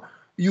class. So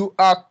you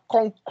are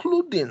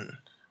concluding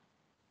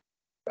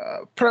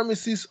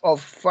premises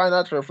of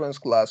finite reference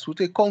class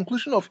with a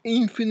conclusion of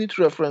infinite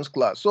reference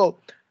class. So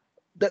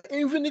the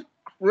infinite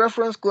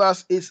reference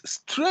class is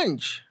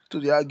strange to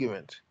the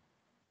argument.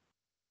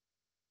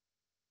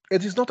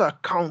 It is not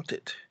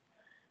accounted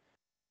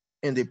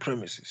in the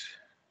premises.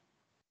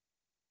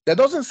 There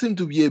doesn't seem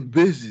to be a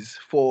basis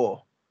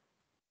for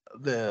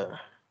the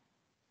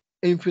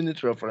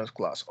infinite reference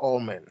class, all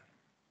men,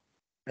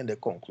 in the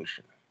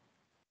conclusion.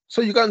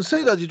 So you can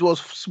say that it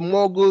was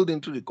smuggled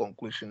into the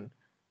conclusion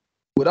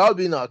without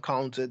being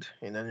accounted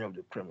in any of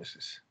the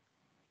premises.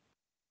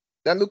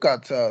 Then look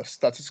at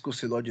statistical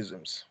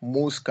syllogisms.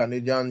 Most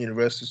Canadian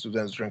university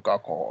students drink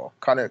alcohol.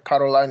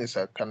 Caroline is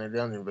a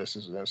Canadian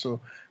university student,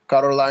 so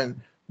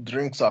Caroline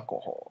drinks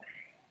alcohol.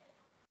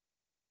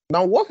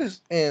 Now, what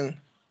is in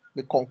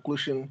the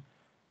conclusion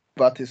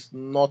that is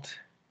not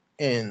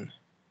in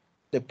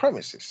the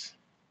premises?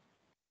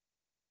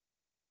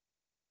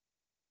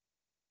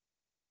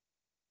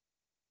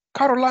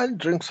 Caroline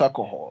drinks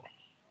alcohol.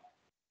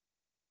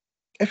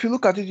 If you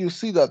look at it, you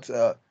see that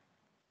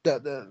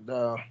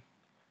the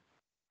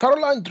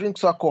Caroline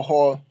drinks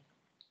alcohol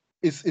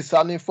is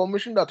an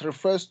information that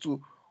refers to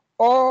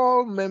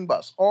all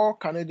members, all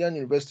Canadian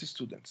university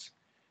students.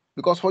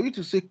 Because for you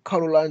to say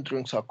Caroline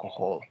drinks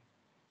alcohol,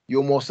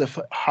 you must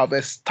have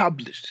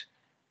established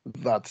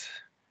that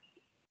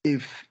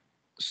if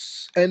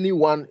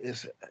anyone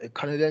is a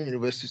Canadian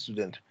university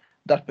student,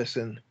 that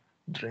person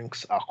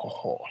drinks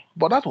alcohol.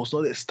 But that was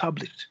not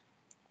established.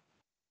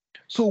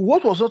 So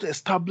what was not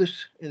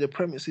established in the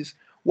premises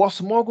was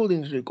smuggled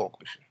into the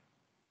conclusion.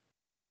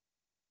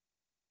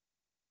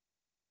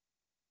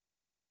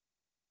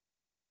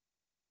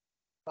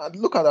 And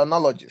look at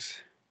analogies.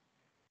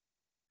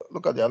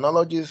 Look at the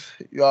analogies.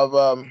 You have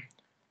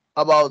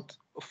about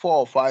 4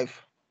 or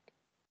 5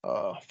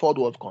 third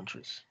world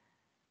countries,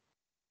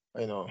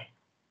 you know,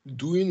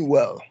 doing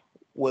well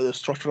with a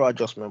structural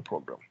adjustment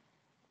program.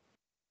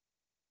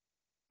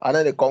 And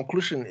then the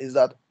conclusion is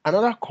that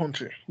another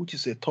country, which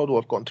is a third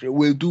world country,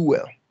 will do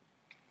well.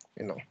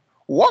 You know,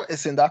 what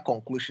is in that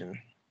conclusion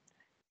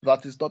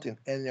that is not in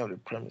any of the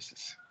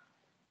premises?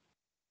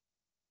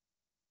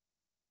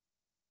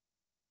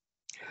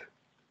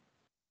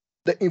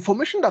 The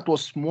information that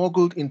was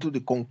smuggled into the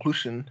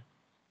conclusion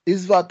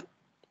is that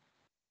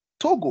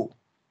Togo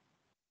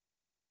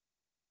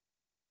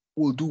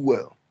will do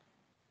well,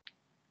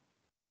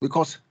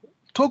 because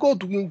Togo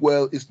doing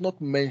well is not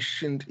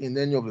mentioned in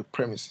any of the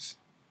premises.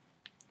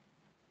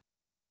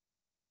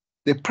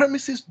 The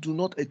premises do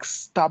not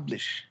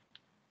establish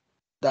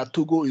that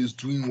Togo is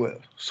doing well.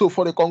 So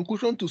for the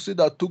conclusion to say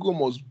that Togo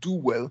must do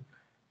well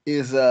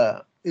is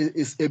a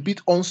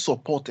bit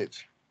unsupported.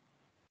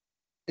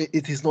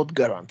 It is not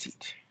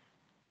guaranteed.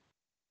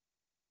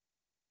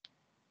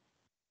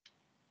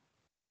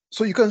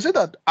 So you can say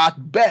that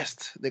at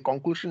best the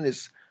conclusion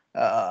is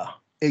a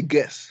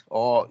guess,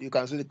 or you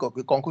can say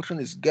the conclusion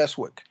is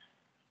guesswork.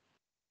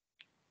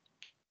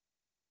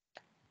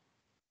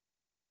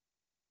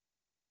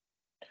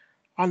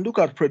 And look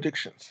at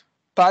predictions.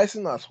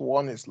 Tyson has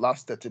won his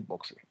last 30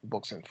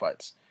 boxing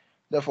fights.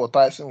 Therefore,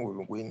 Tyson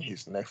will win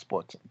his next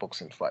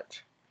boxing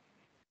fight.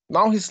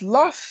 Now, his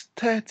last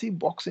 30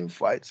 boxing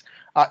fights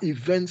are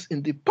events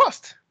in the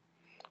past,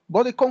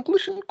 but the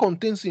conclusion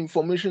contains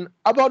information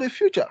about the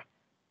future.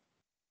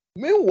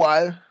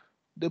 Meanwhile,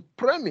 the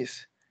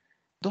premise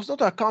does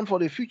not account for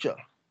the future.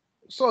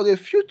 So the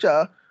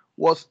future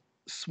was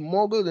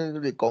smuggled into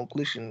the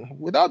conclusion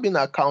without being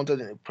accounted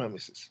in the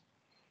premises.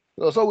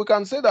 So we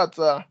can say that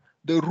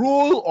the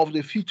role of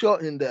the future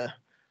in the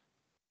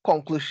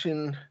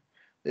conclusion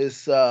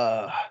is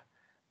a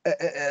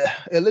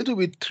little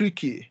bit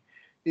tricky.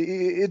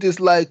 It is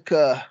like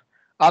an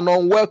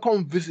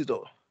unwelcome visitor.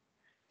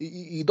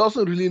 He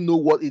doesn't really know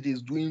what it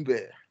is doing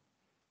there.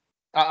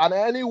 And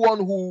anyone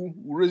who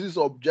raises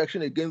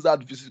objection against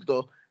that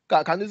visitor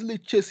can easily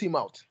chase him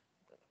out.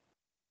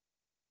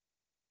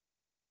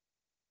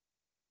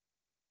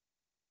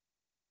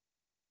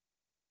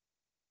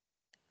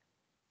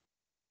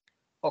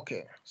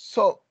 Okay,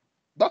 so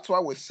that's why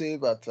we say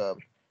that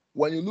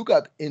when you look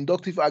at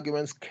inductive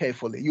arguments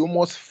carefully, you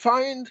must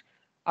find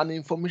an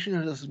information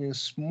that has been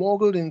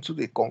smuggled into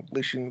the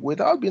conclusion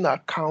without being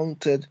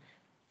accounted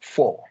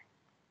for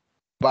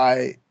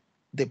by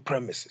the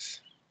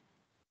premises,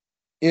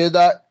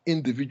 either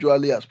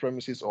individually as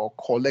premises or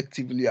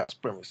collectively as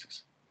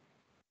premises.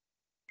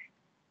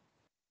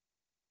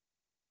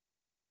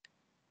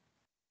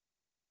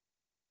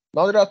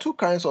 Now, there are two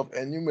kinds of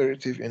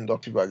enumerative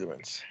inductive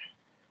arguments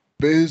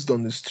based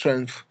on the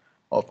strength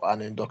of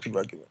an inductive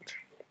argument.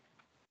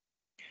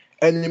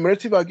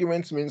 Enumerative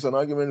argument means an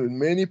argument with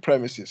many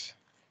premises.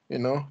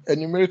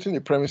 Enumerating the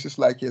premises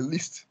like a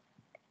list.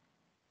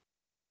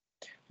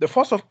 The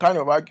first kind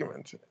of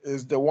argument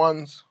is the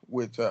ones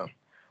with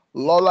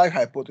law-like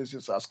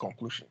hypothesis as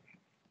conclusion.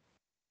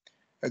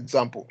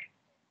 Example,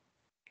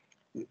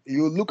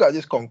 you look at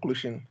this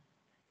conclusion,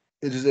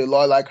 it is a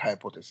law-like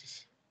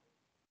hypothesis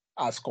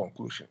as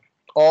conclusion.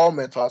 All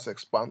metals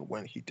expand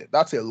when heated.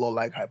 That's a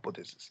law-like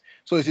hypothesis.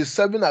 So it is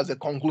serving as a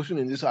conclusion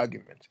in this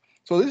argument.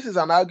 So this is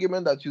an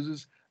argument that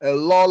uses a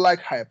law-like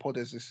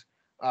hypothesis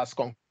as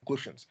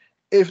conclusions.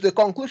 If the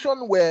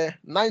conclusion were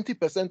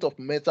 90% of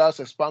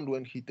metals expand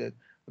when heated,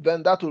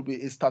 then that would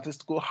be a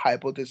statistical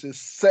hypothesis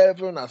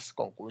serving as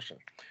conclusion.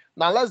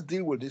 Now let's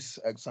deal with this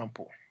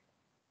example.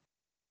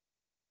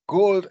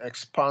 Gold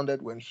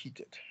expanded when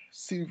heated.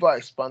 Silver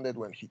expanded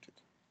when heated.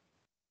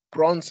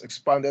 Bronze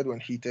expanded when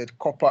heated.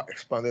 Copper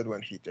expanded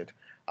when heated.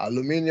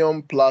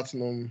 Aluminium,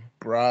 platinum,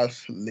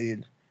 brass,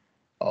 lead,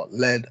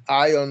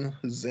 iron,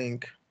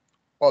 zinc,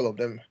 all of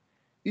them,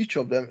 each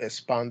of them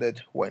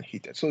expanded when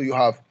heated. So you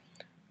have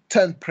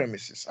 10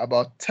 premises,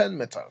 about 10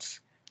 metals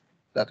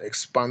that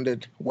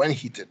expanded when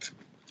heated.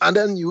 And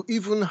then you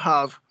even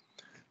have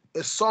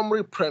a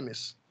summary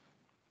premise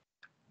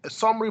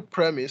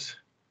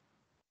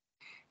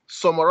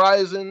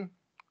summarizing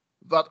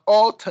that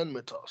all 10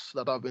 metals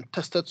that have been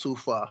tested so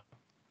far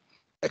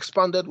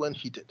expanded when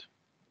heated.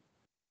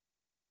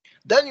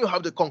 Then you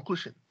have the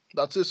conclusion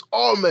that says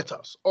all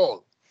metals,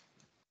 all,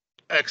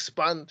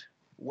 expand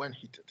when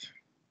heated.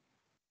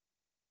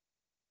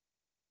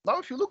 Now,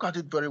 if you look at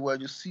it very well,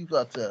 you see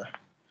that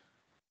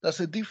there's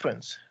a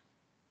difference,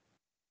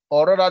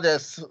 or rather,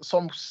 there's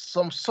some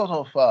sort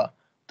of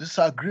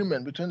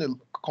disagreement between the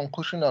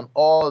conclusion and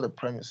all the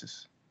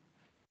premises.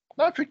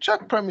 Now, if you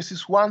check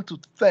premises 1 to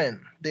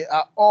 10, they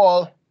are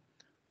all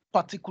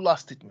particular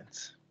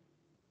statements.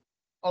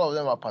 All of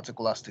them are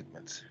particular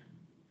statements.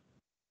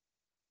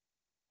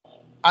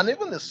 And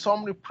even the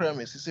summary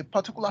premise is a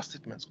particular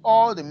statement.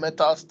 All the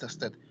metals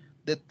tested,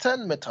 the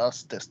 10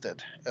 metals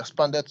tested,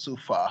 expanded so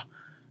far,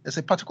 is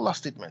a particular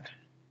statement.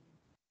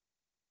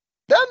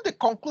 Then the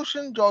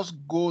conclusion just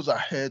goes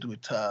ahead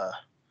with a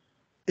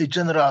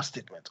general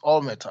statement.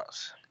 All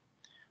metals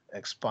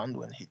expand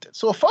when heated.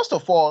 So first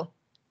of all,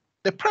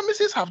 the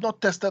premises have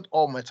not tested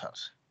all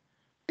metals.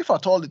 If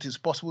at all it is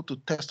possible to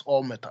test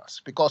all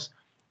metals, because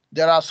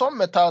there are some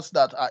metals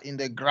that are in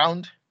the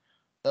ground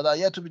that are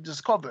yet to be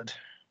discovered.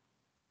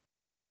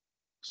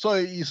 So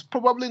it is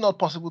probably not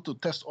possible to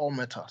test all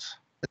metals.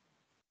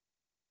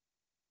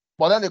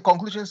 But then the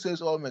conclusion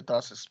says all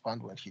metals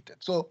expand when heated.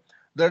 So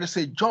there is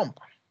a jump,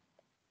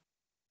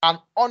 an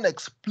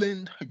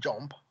unexplained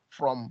jump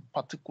from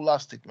particular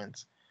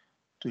statements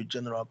to a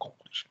general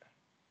conclusion.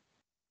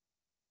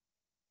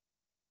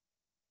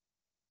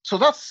 So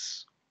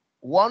that's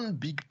one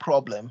big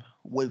problem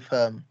with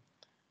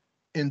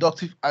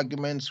inductive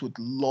arguments with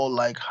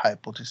law-like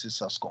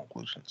hypotheses as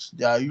conclusions.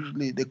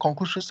 The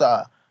conclusions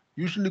are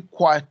usually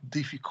quite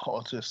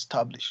difficult to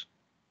establish.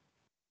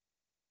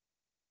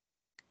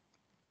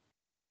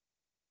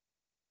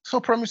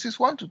 So premises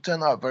 1 to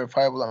 10 are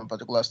verifiable and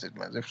particular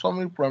statements. The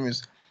summary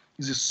premise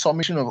is a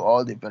summation of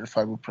all the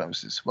verifiable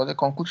premises, but the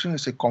conclusion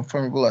is a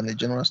confirmable and a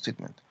general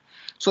statement.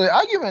 So the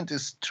argument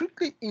is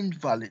strictly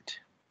invalid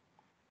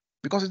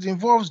because it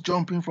involves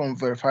jumping from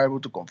verifiable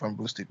to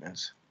confirmable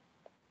statements.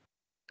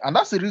 And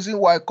that's the reason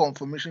why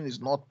confirmation is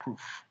not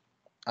proof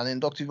and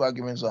inductive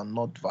arguments are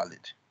not valid.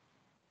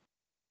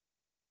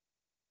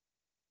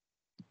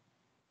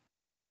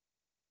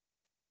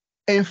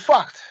 In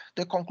fact,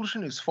 the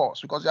conclusion is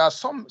false because there are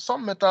some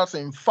metals,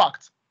 in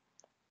fact,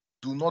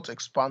 do not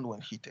expand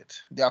when heated.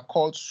 They are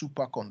called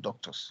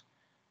superconductors.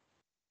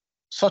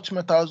 Such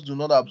metals do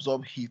not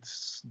absorb heat,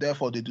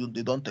 therefore they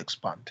don't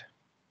expand.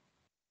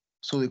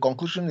 So the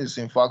conclusion is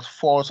in fact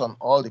false and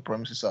all the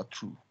premises are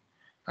true.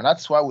 And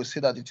that's why we say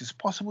that it is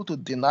possible to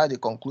deny the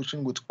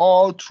conclusion with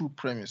all true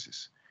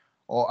premises,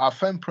 or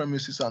affirm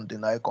premises and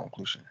deny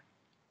conclusion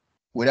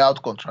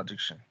without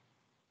contradiction.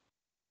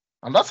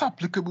 And that's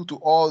applicable to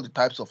all the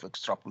types of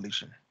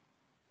extrapolation,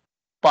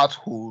 path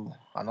hole,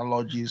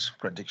 analogies,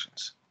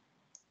 predictions.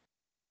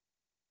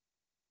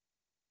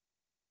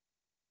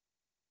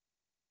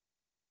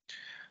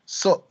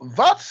 So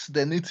that's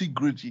the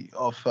nitty-gritty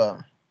of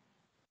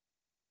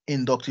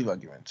inductive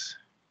arguments.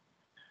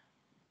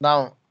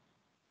 Now,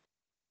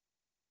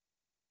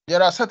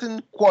 there are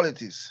certain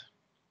qualities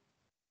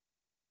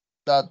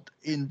that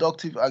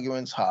inductive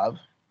arguments have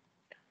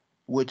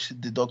which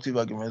deductive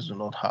arguments do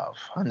not have.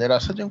 And there are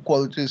certain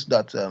qualities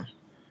that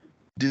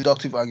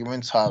deductive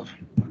arguments have.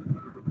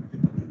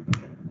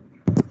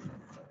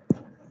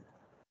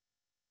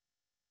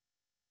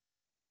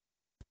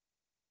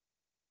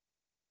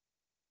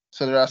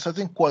 So there are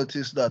certain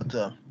qualities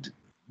that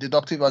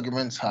deductive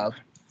arguments have,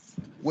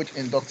 which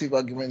inductive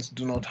arguments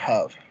do not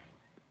have.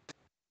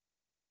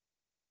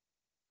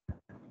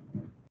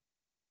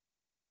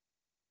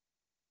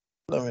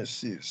 Let me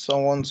see.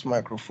 Someone's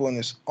microphone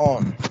is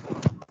on.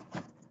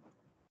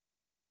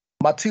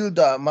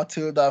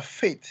 Matilda,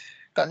 Faith,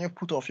 can you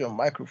put off your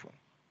microphone?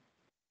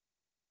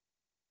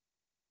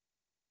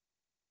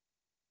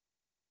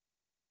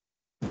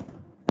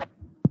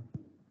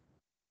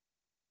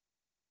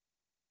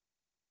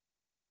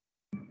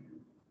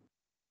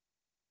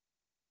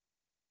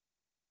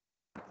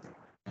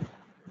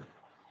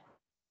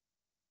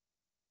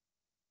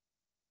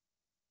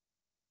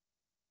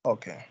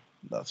 Okay,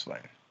 that's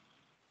fine.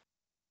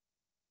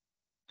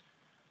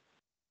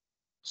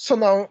 So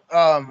now,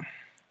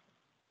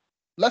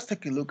 let's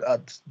take a look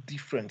at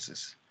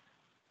differences,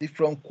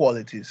 different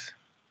qualities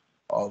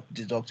of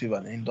deductive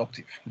and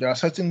inductive. There are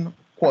certain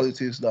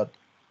qualities that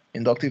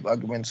inductive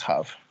arguments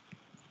have,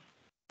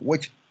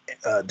 which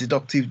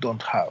deductive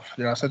don't have.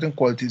 There are certain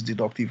qualities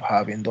deductive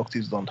have,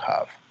 inductives don't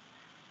have.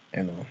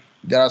 You know,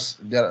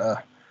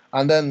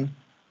 and then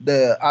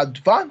the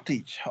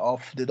advantage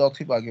of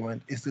deductive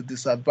argument is the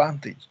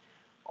disadvantage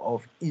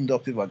of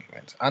inductive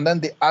argument, and then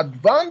the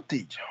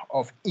advantage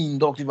of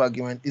inductive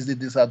argument is the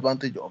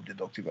disadvantage of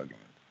deductive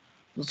argument.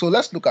 So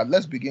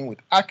let's begin with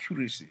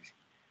accuracy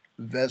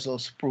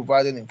versus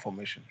providing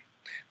information.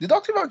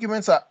 Deductive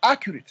arguments are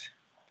accurate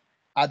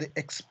at the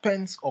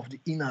expense of the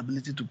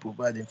inability to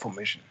provide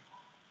information.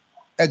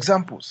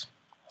 Examples: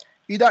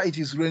 either it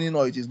is raining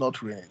or it is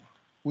not raining,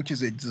 which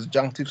is a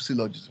disjunctive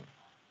syllogism.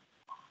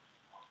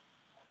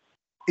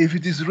 If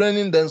it is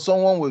raining, then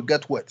someone will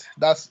get wet.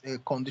 That's a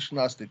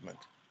conditional statement.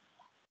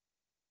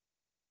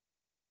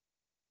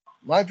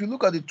 Now, if you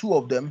look at the two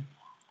of them,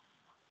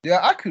 they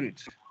are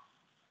accurate.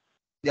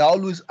 They are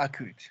always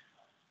accurate.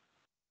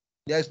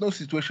 There is no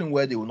situation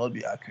where they will not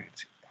be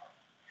accurate.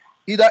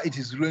 Either it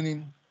is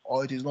raining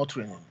or it is not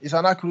raining. It's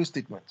an accurate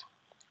statement.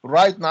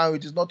 Right now,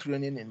 it is not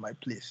raining in my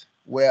place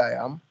where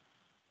I am,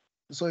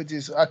 so it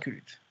is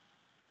accurate.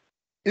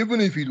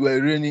 Even if it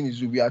were raining,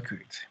 it will be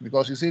accurate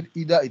because you said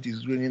either it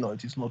is raining or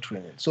it is not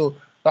raining. So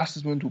that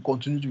statement will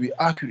continue to be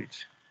accurate.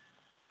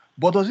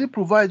 But does it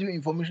provide you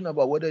information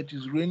about whether it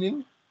is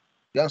raining?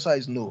 The answer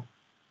is no.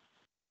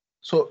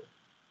 So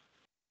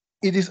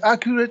it is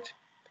accurate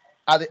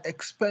at the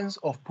expense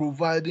of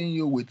providing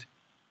you with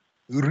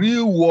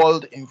real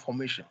world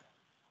information.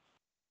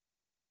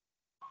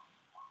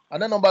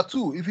 And then number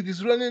two, if it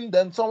is raining,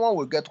 then someone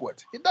will get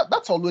wet.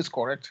 That's always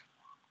correct.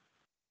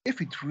 If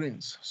it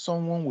rains,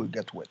 someone will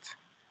get wet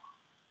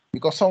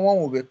because someone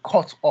will be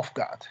caught off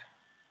guard.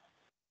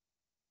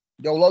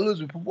 There will always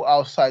be people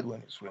outside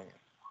when it's raining.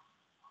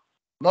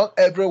 Not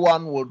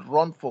everyone would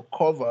run for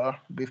cover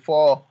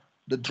before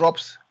the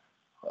drops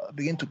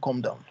begin to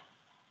come down.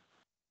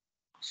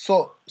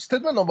 So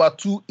statement number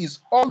two is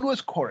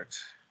always correct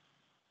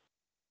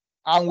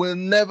and will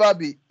never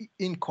be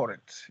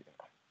incorrect.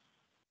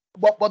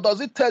 But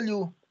does it tell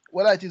you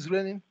whether it is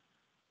raining?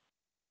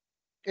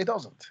 It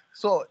doesn't.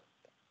 So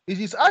it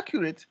is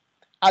accurate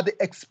at the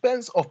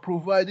expense of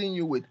providing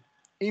you with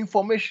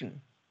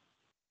information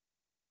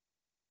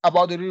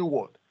about the real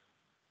world.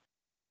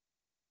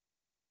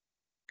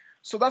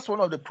 So that's one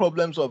of the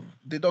problems of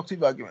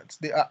deductive arguments.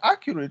 They are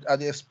accurate at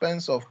the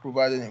expense of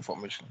providing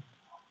information.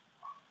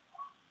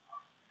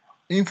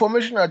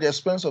 Information at the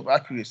expense of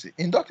accuracy.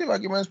 Inductive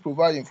arguments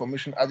provide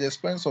information at the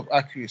expense of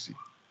accuracy.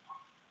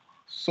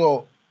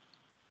 So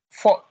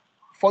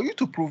for you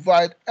to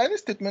provide any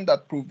statement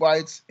that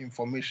provides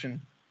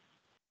information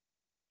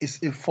is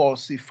a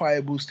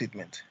falsifiable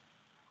statement.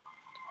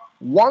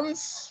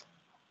 Once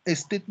a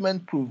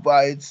statement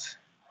provides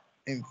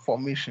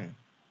information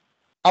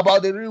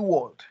about the real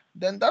world,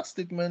 then that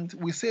statement,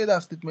 we say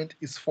that statement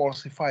is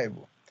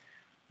falsifiable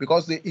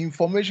because the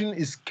information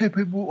is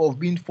capable of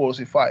being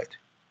falsified.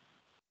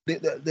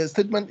 The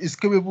statement is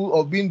capable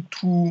of being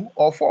true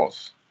or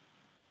false.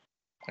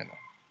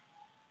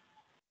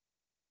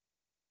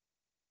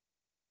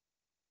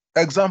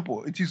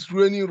 Example, it is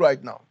raining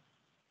right now.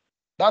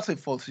 That's a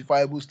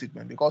falsifiable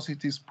statement because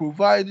it is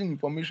providing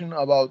information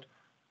about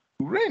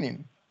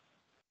raining.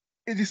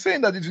 It is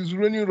saying that it is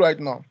raining right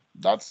now.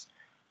 That's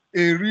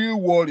a real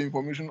world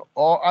information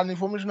or an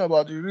information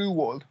about the real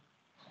world.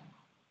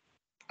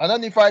 And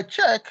then if I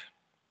check,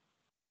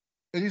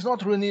 it is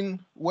not raining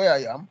where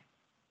I am.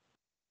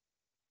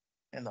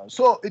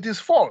 So it is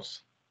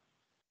false.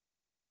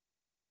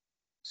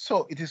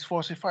 So it is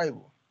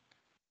falsifiable.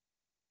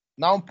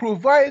 Now,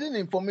 providing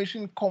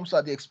information comes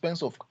at the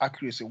expense of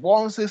accuracy.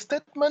 Once a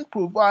statement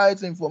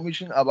provides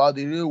information about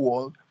the real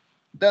world,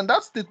 then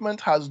that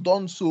statement has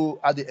done so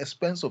at the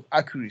expense of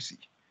accuracy.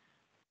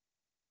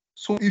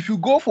 So if you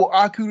go for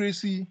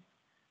accuracy,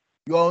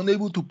 You are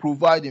unable to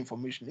provide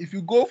information. If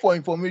you go for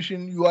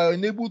information, you are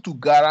unable to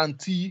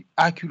guarantee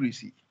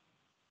accuracy.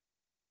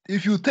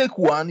 If you take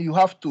one, you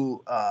have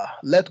to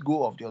let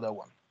go of the other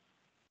one.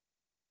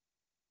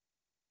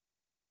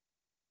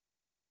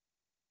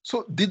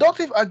 So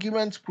deductive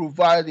arguments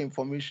provide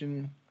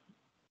information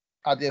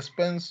at the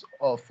expense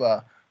of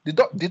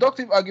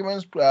deductive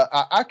arguments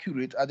are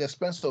accurate at the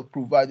expense of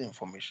providing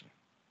information.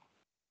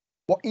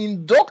 But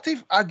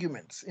inductive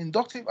arguments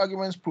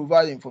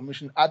provide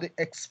information at the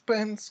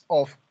expense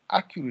of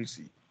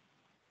accuracy.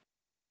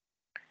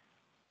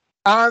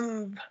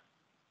 And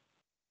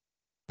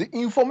the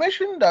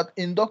information that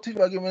inductive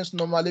arguments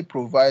normally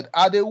provide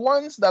are the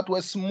ones that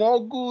were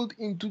smuggled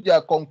into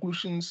their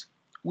conclusions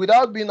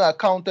without being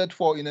accounted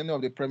for in any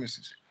of the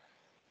premises.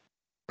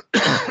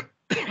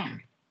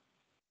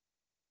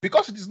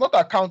 Because it is not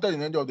accounted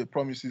in any of the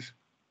premises,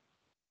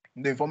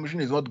 the information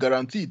is not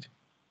guaranteed.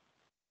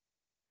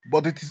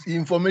 But it is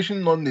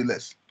information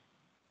nonetheless.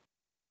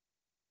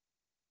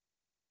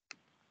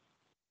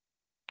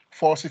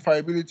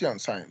 Falsifiability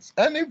and science.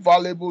 Any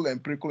valuable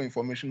empirical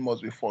information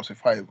must be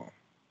falsifiable.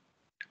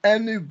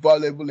 Any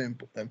valuable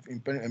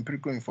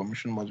empirical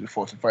information must be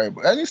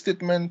falsifiable. Any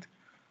statement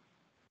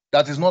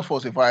that is not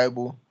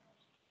falsifiable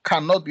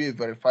cannot be a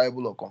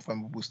verifiable or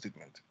confirmable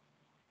statement.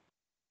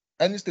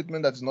 Any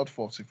statement that is not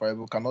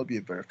falsifiable cannot be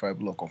a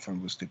verifiable or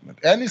confirmable statement.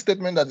 Any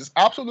statement that is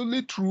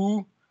absolutely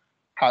true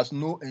has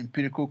no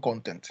empirical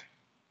content.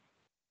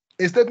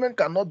 A statement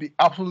cannot be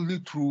absolutely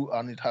true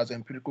and it has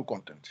empirical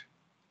content.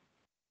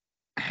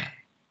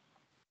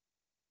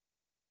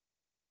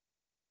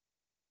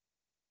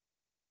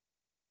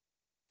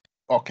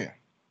 Okay.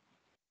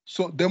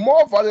 So the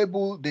more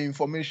valuable the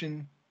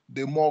information,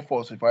 the more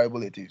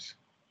falsifiable it is.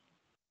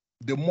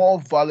 The more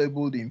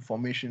valuable the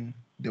information,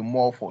 the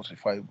more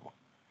falsifiable.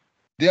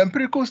 The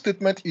empirical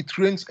statement, it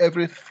rains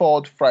every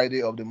third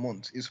Friday of the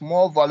month, is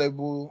more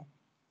valuable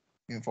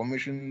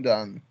information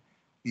than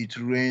it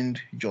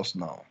rained just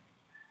now.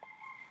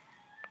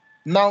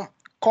 Now,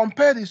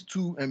 compare these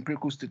two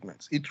empirical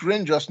statements. It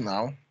rained just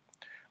now,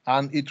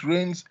 and it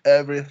rains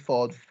every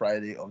third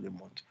Friday of the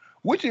month.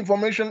 Which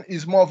information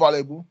is more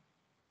valuable?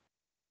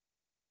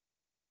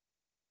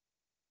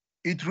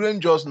 It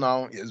rained just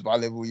now is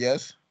valuable,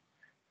 yes.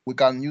 We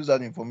can use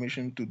that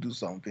information to do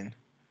something.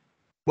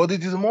 But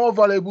it is more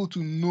valuable to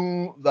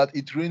know that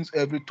it rains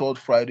every third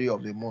Friday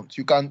of the month.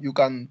 You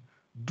can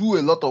do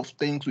a lot of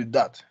things with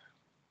that.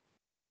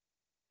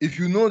 If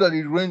you know that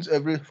it rains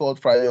every third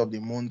Friday of the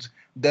month,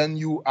 then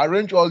you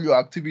arrange all your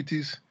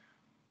activities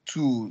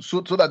so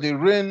that the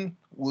rain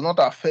will not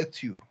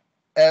affect you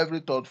every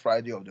third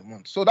Friday of the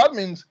month. So that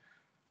means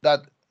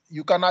that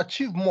you can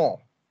achieve more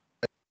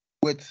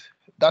with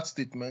that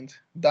statement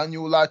than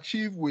you will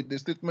achieve with the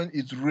statement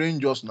it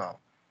rained just now.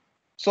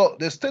 So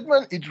the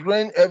statement it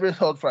rained every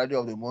third Friday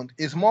of the month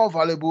is more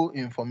valuable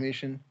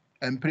information,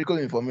 empirical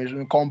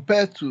information,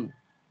 compared to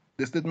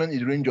the statement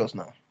it rained just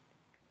now.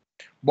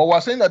 But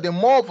we're saying that the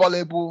more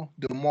valuable,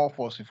 the more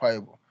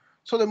falsifiable.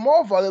 So the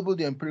more valuable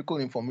the empirical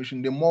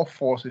information, the more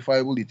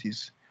falsifiable it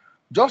is.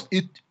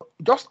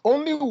 Just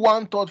only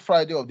one third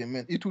Friday of the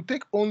month. It will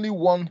take only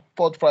one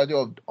third Friday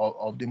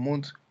of the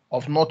month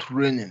of not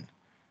raining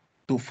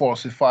to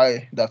falsify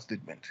that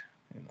statement.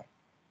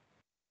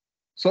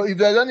 So if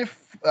there's any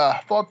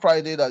third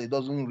Friday that it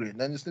doesn't rain,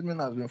 then the statement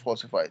has been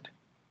falsified.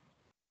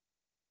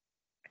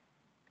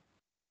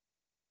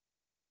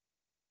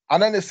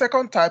 And then the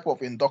second type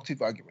of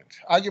inductive argument,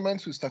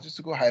 arguments with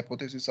statistical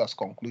hypothesis as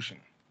conclusion.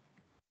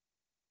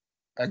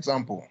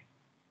 Example,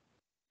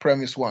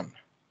 premise one.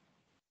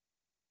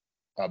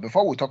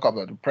 Before we talk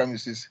about the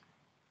premises,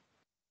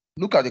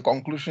 look at the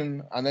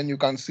conclusion and then you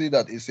can see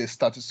that it's a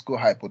statistical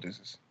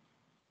hypothesis.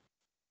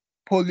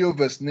 Polio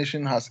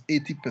vaccination has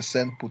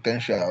 80%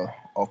 potential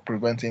of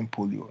preventing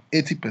polio.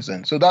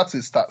 80%. So that's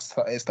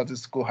a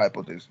statistical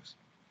hypothesis.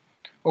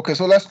 Okay,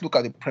 so let's look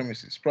at the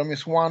premises.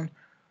 Premise one,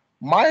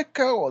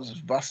 Michael was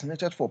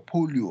vaccinated for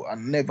polio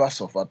and never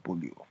suffered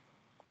polio.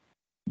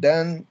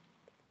 Then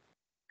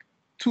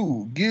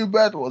 2,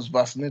 Gilbert was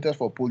vaccinated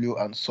for polio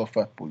and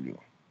suffered polio.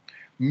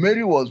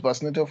 Mary was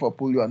vaccinated for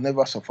polio and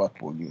never suffered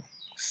polio.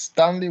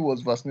 Stanley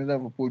was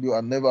vaccinated for polio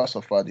and never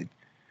suffered it.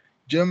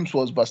 James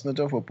was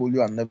vaccinated for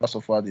polio and never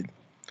suffered it.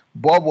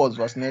 Bob was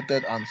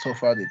vaccinated and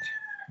suffered it.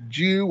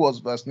 Jill was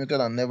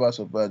vaccinated and never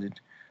suffered it.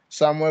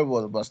 Samuel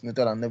was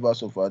vaccinated and never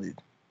suffered it.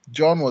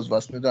 John was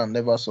vaccinated and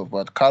never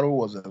suffered. Carol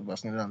was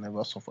vaccinated and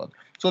never suffered.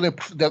 So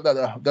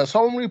the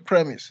summary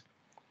premise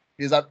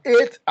is that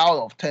 8 out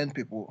of 10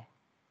 people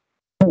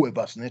who were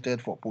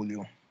vaccinated for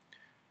polio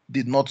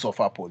did not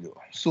suffer polio.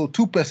 So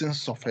 2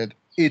 persons suffered,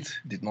 8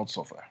 did not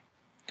suffer.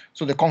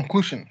 So the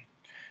conclusion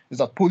is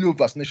that polio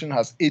vaccination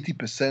has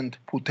 80%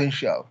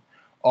 potential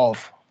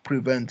of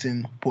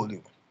preventing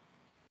polio.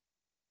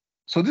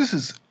 So this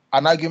is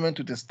an argument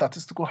with a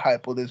statistical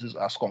hypothesis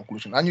as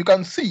conclusion. And you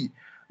can see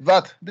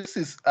that this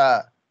is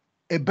a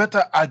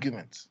better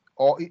argument,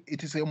 or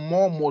it is a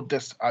more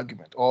modest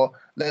argument, or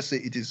let's say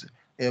it is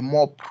a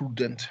more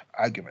prudent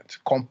argument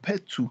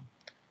compared to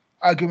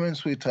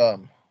arguments with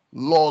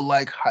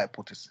law-like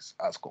hypothesis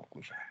as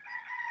conclusion.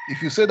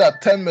 If you say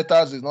that 10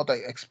 metals is not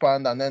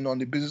expand, and then on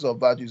the basis of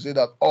that, you say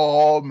that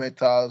all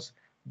metals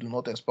do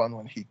not expand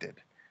when heated,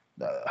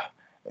 uh,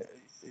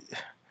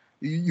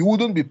 you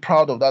wouldn't be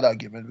proud of that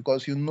argument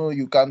because you know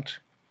you can't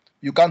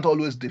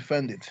always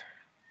defend it.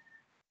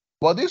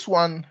 But this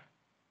one,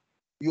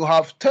 you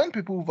have 10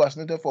 people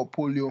vaccinated for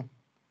polio,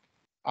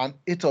 and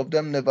 8 of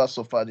them never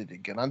suffered it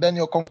again. And then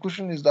your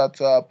conclusion is that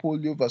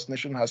polio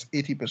vaccination has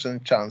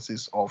 80%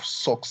 chances of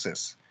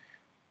success.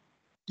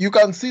 You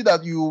can see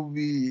that you'll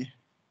be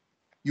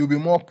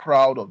more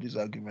proud of this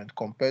argument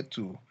compared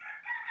to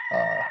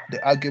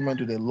the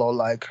argument with the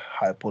law-like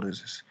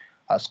hypothesis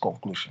as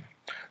conclusion.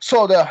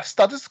 So the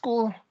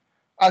statistical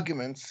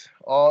arguments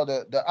or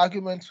the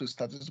arguments with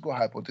statistical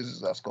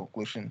hypothesis as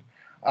conclusion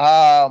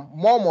are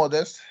more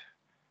modest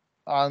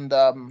and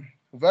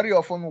very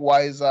often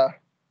wiser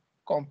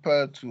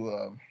compared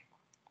to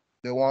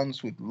the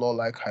ones with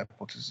law-like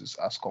hypothesis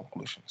as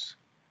conclusions.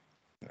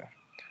 Yeah.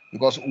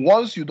 Because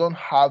once you don't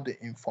have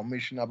the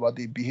information about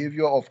the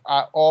behavior of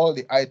all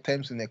the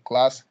items in a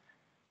class,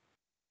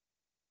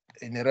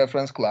 in a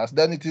reference class,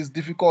 then it is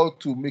difficult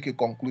to make a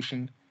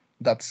conclusion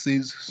that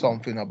says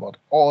something about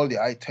all the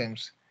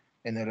items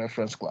in a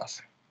reference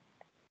class.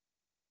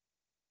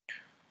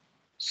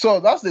 So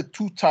that's the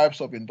two types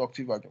of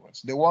inductive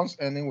arguments. The ones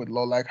ending with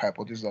law-like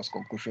hypothesis as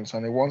conclusions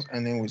and the ones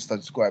ending with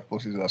statistical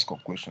hypothesis as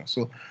conclusions.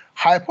 So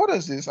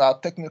hypotheses are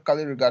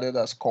technically regarded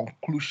as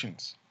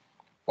conclusions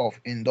of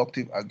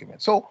inductive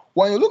arguments. So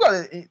when you look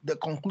at the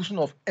conclusion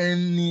of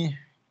any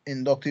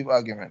inductive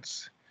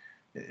arguments,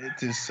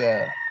 it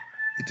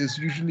is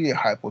usually a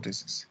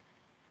hypothesis.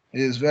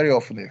 It is very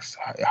often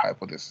a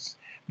hypothesis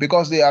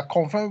because they are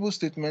confirmable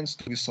statements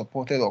to be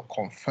supported or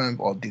confirmed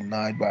or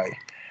denied by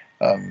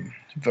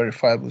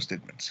verifiable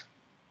statements.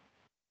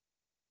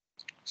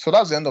 So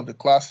that's the end of the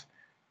class.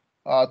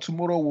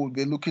 Tomorrow we'll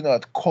be looking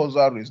at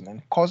causal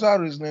reasoning. Causal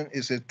reasoning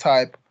is a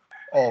type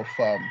of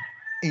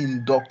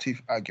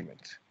inductive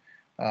argument.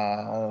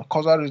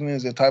 Causal reasoning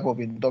is a type of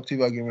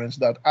inductive argument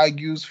that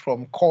argues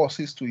from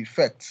causes to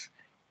effects.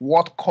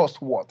 What caused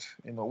what?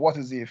 What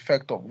is the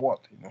effect of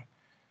what?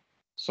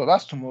 So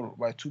that's tomorrow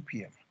by 2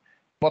 p.m.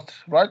 But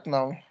right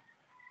now,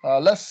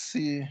 let's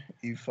see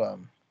if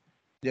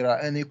there are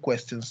any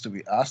questions to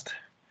be asked.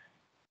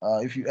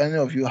 If any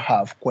of you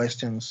have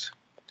questions,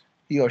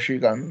 he or she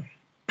can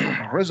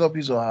raise up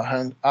his or her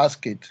hand,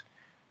 ask it,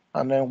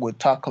 and then we'll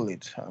tackle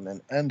it and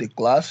then end the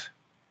class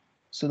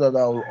so that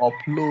I will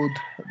upload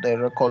the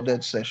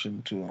recorded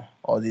session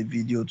or the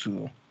video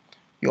to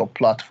your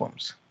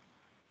platforms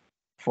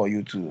for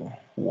you to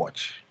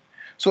watch.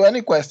 So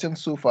any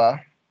questions so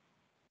far?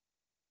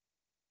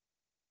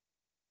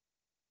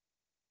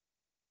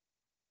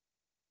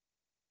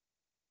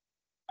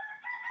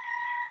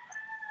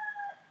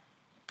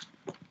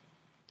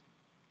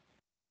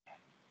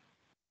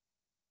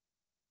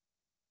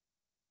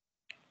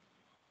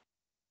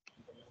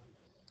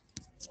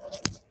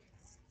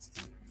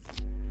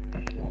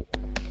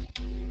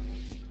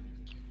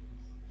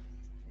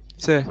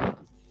 Sir,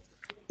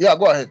 Yeah,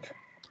 go ahead.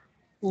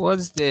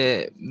 what's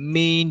the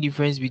main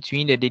difference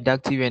between the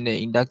deductive and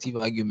the inductive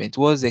argument?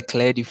 What's the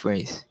clear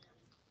difference?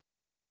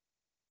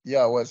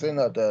 Yeah, we're saying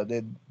that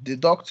the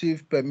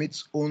deductive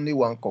permits only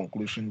one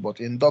conclusion, but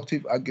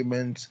inductive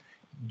arguments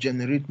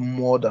generate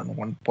more than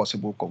one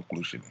possible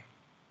conclusion.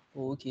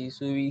 Okay,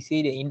 so we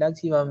say the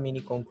inductive have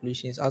many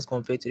conclusions as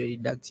compared to the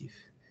deductive.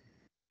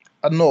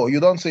 No, you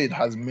don't say it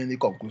has many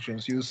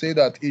conclusions. You say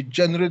that it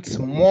generates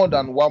more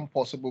than one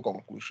possible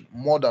conclusion.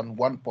 More than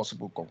one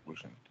possible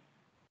conclusion.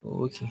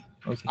 Okay,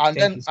 And thank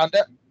then you. and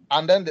then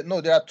and then no,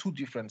 there are two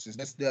differences.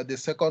 The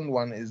second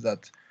one is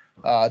that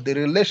the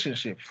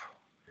relationship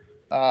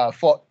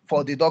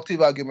for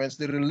deductive arguments,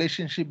 the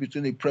relationship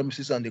between the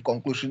premises and the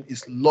conclusion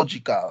is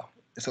logical.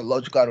 It's a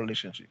logical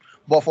relationship.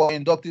 But for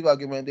inductive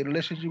argument, the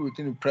relationship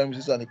between the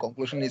premises and the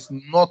conclusion is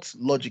not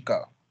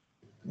logical.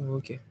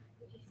 Okay.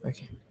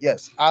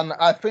 Yes, and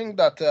I think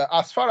that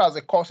as far as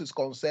the course is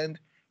concerned,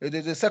 it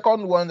is the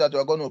second one that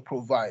we're going to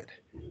provide,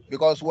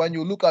 because when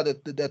you look at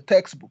the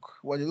textbook,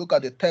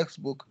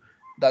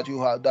 that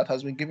you have that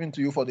has been given to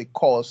you for the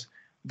course,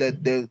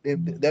 the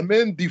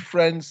main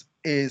difference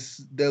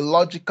is the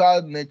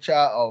logical nature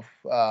of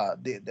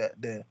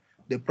the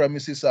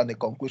premises and the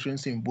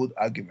conclusions in both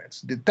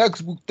arguments. The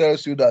textbook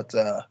tells you that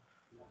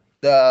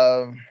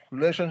the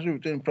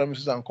relationship between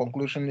premises and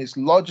conclusion is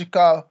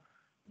logical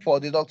for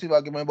deductive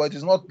argument, but it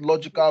is not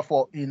logical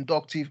for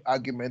inductive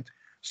argument.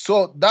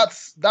 So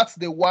that's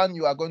the one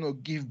you are going to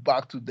give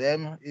back to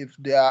them if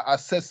they are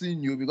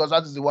assessing you, because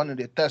that is the one in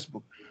the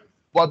textbook.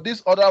 But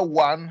this other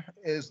one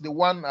is the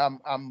one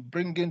I'm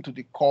bringing to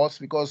the course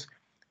because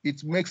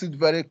it makes it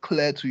very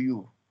clear to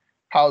you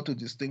how to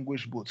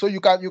distinguish both. So you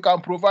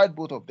can provide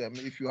both of them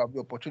if you have the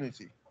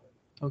opportunity.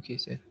 Okay,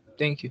 sir.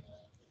 Thank you.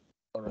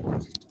 All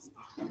right.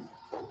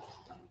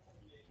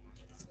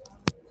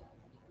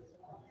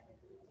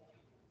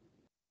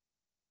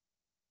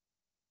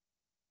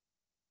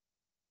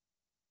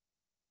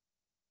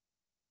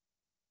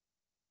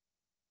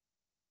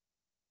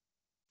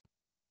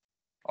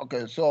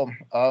 Okay, so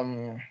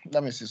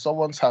let me see.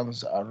 Someone's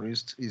hands are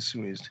raised. Is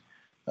raised.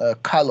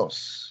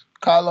 Carlos.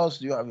 Carlos,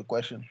 do you have a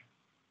question?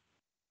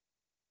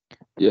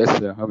 Yes,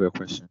 sir, I have a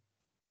question.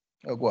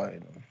 Go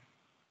ahead.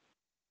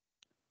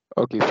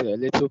 Okay, so a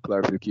little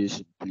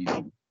clarification, please.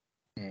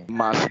 Mm.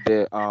 Must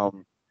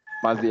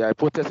the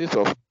hypothesis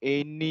of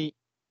any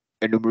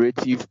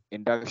enumerative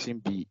induction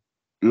be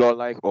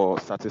law-like or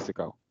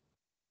statistical?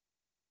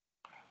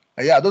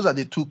 Yeah, those are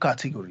the two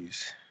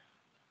categories.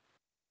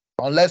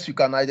 Unless you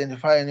can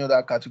identify any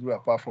other category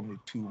apart from the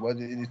two, but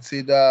it's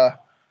either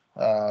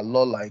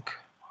law-like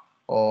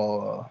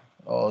or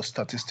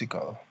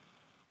statistical.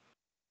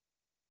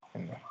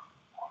 You know.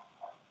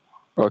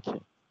 Okay.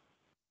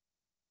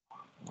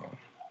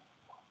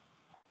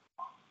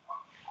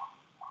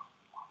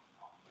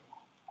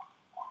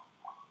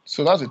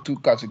 So that's the two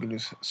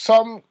categories.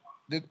 Some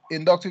the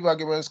inductive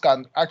arguments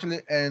can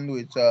actually end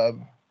with what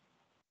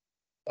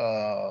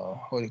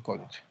do you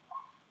call it?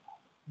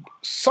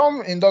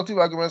 Some inductive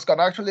arguments can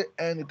actually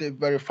end with a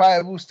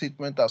verifiable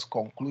statement as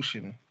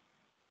conclusion.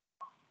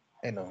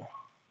 You know,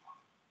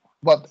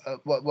 but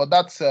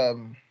that's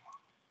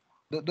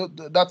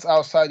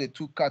outside the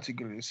two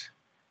categories.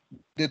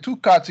 The two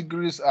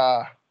categories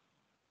are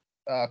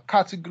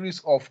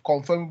categories of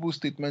confirmable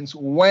statements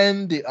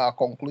when they are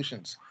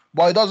conclusions.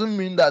 But it doesn't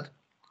mean that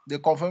the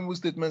confirmable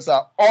statements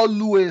are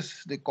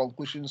always the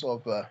conclusions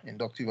of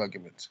inductive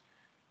arguments.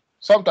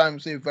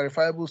 Sometimes a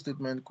verifiable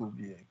statement could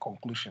be a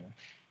conclusion.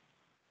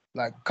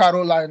 Like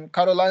Caroline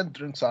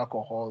drinks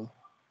alcohol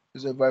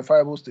is a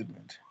verifiable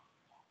statement.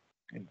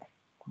 You know.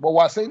 But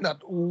we're saying that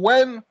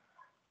when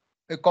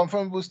a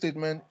confirmable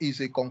statement is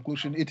a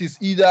conclusion, it is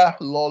either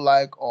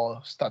law-like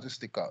or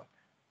statistical.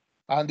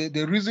 And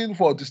the reason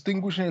for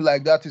distinguishing it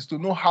like that is to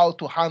know how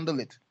to handle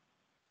it.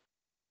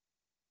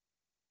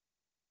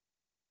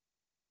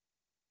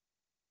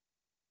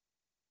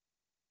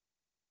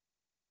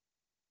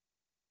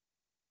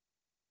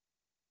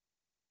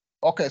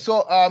 Okay,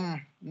 so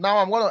now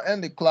I'm going to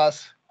end the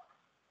class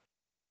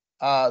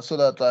so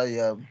that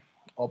I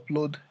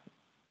upload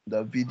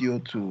the video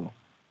to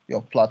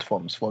your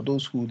platforms for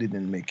those who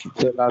didn't make it.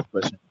 So last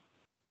question.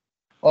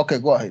 Okay,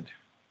 go ahead.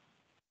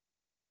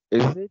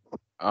 Is it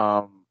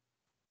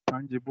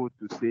tangible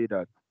to say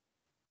that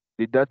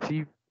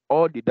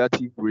all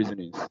deductive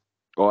reasonings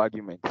or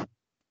arguments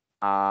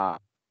are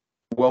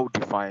well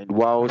defined,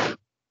 whilst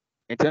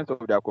in terms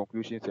of their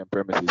conclusions and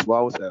premises,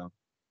 whilst the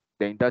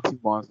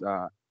inductive ones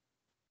are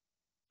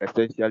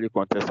essentially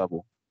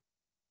contestable?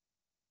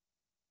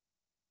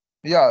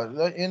 Yeah,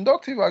 the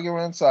inductive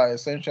arguments are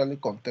essentially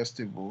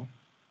contestable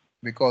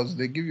because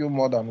they give you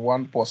more than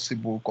one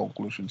possible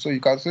conclusion. So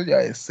you can say they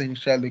are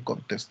essentially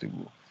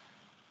contestable.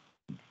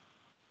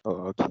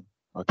 Oh, okay.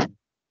 Okay.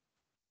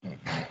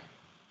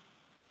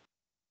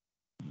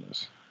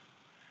 Yes.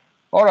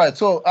 All right.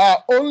 So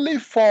only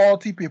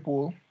 40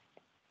 people.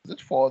 Is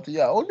it 40?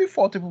 Yeah, only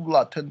 40 people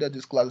attended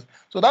this class.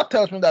 So that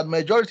tells me that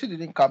majority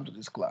didn't come to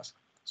this class.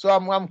 So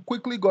I'm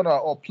quickly gonna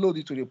upload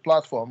it to the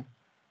platform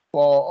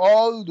for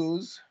all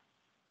those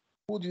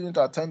who didn't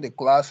attend the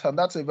class, and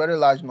that's a very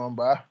large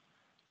number,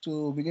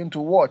 to begin to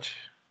watch.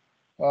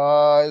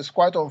 It's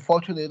quite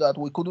unfortunate that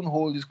we couldn't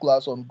hold this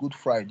class on Good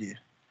Friday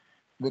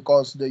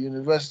because the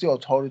university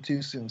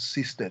authorities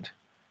insisted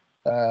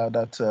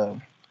that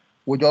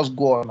we just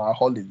go on our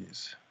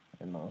holidays.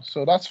 You know,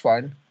 so that's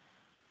fine.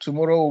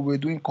 Tomorrow we'll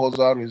be doing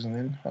causal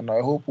reasoning, and I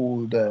hope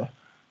we'll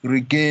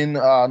regain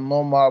our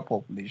normal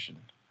population.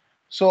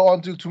 So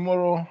until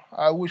tomorrow,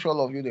 I wish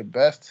all of you the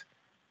best.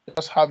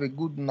 Just have a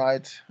good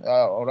night,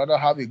 or rather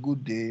have a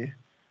good day,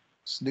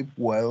 sleep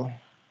well,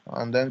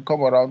 and then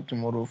come around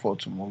tomorrow for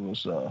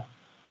tomorrow's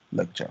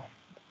lecture.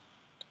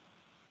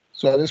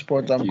 So at this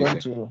point, Thank I'm you,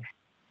 going sir. to,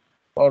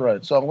 all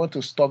right, so I'm going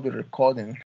to stop the recording.